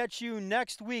 We will catch you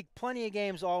next week. Plenty of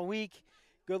games all week.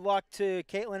 Good luck to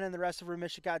Caitlin and the rest of her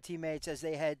Mishicot teammates as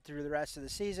they head through the rest of the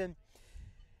season.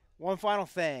 One final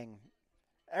thing.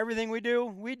 Everything we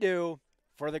do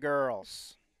for the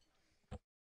girls.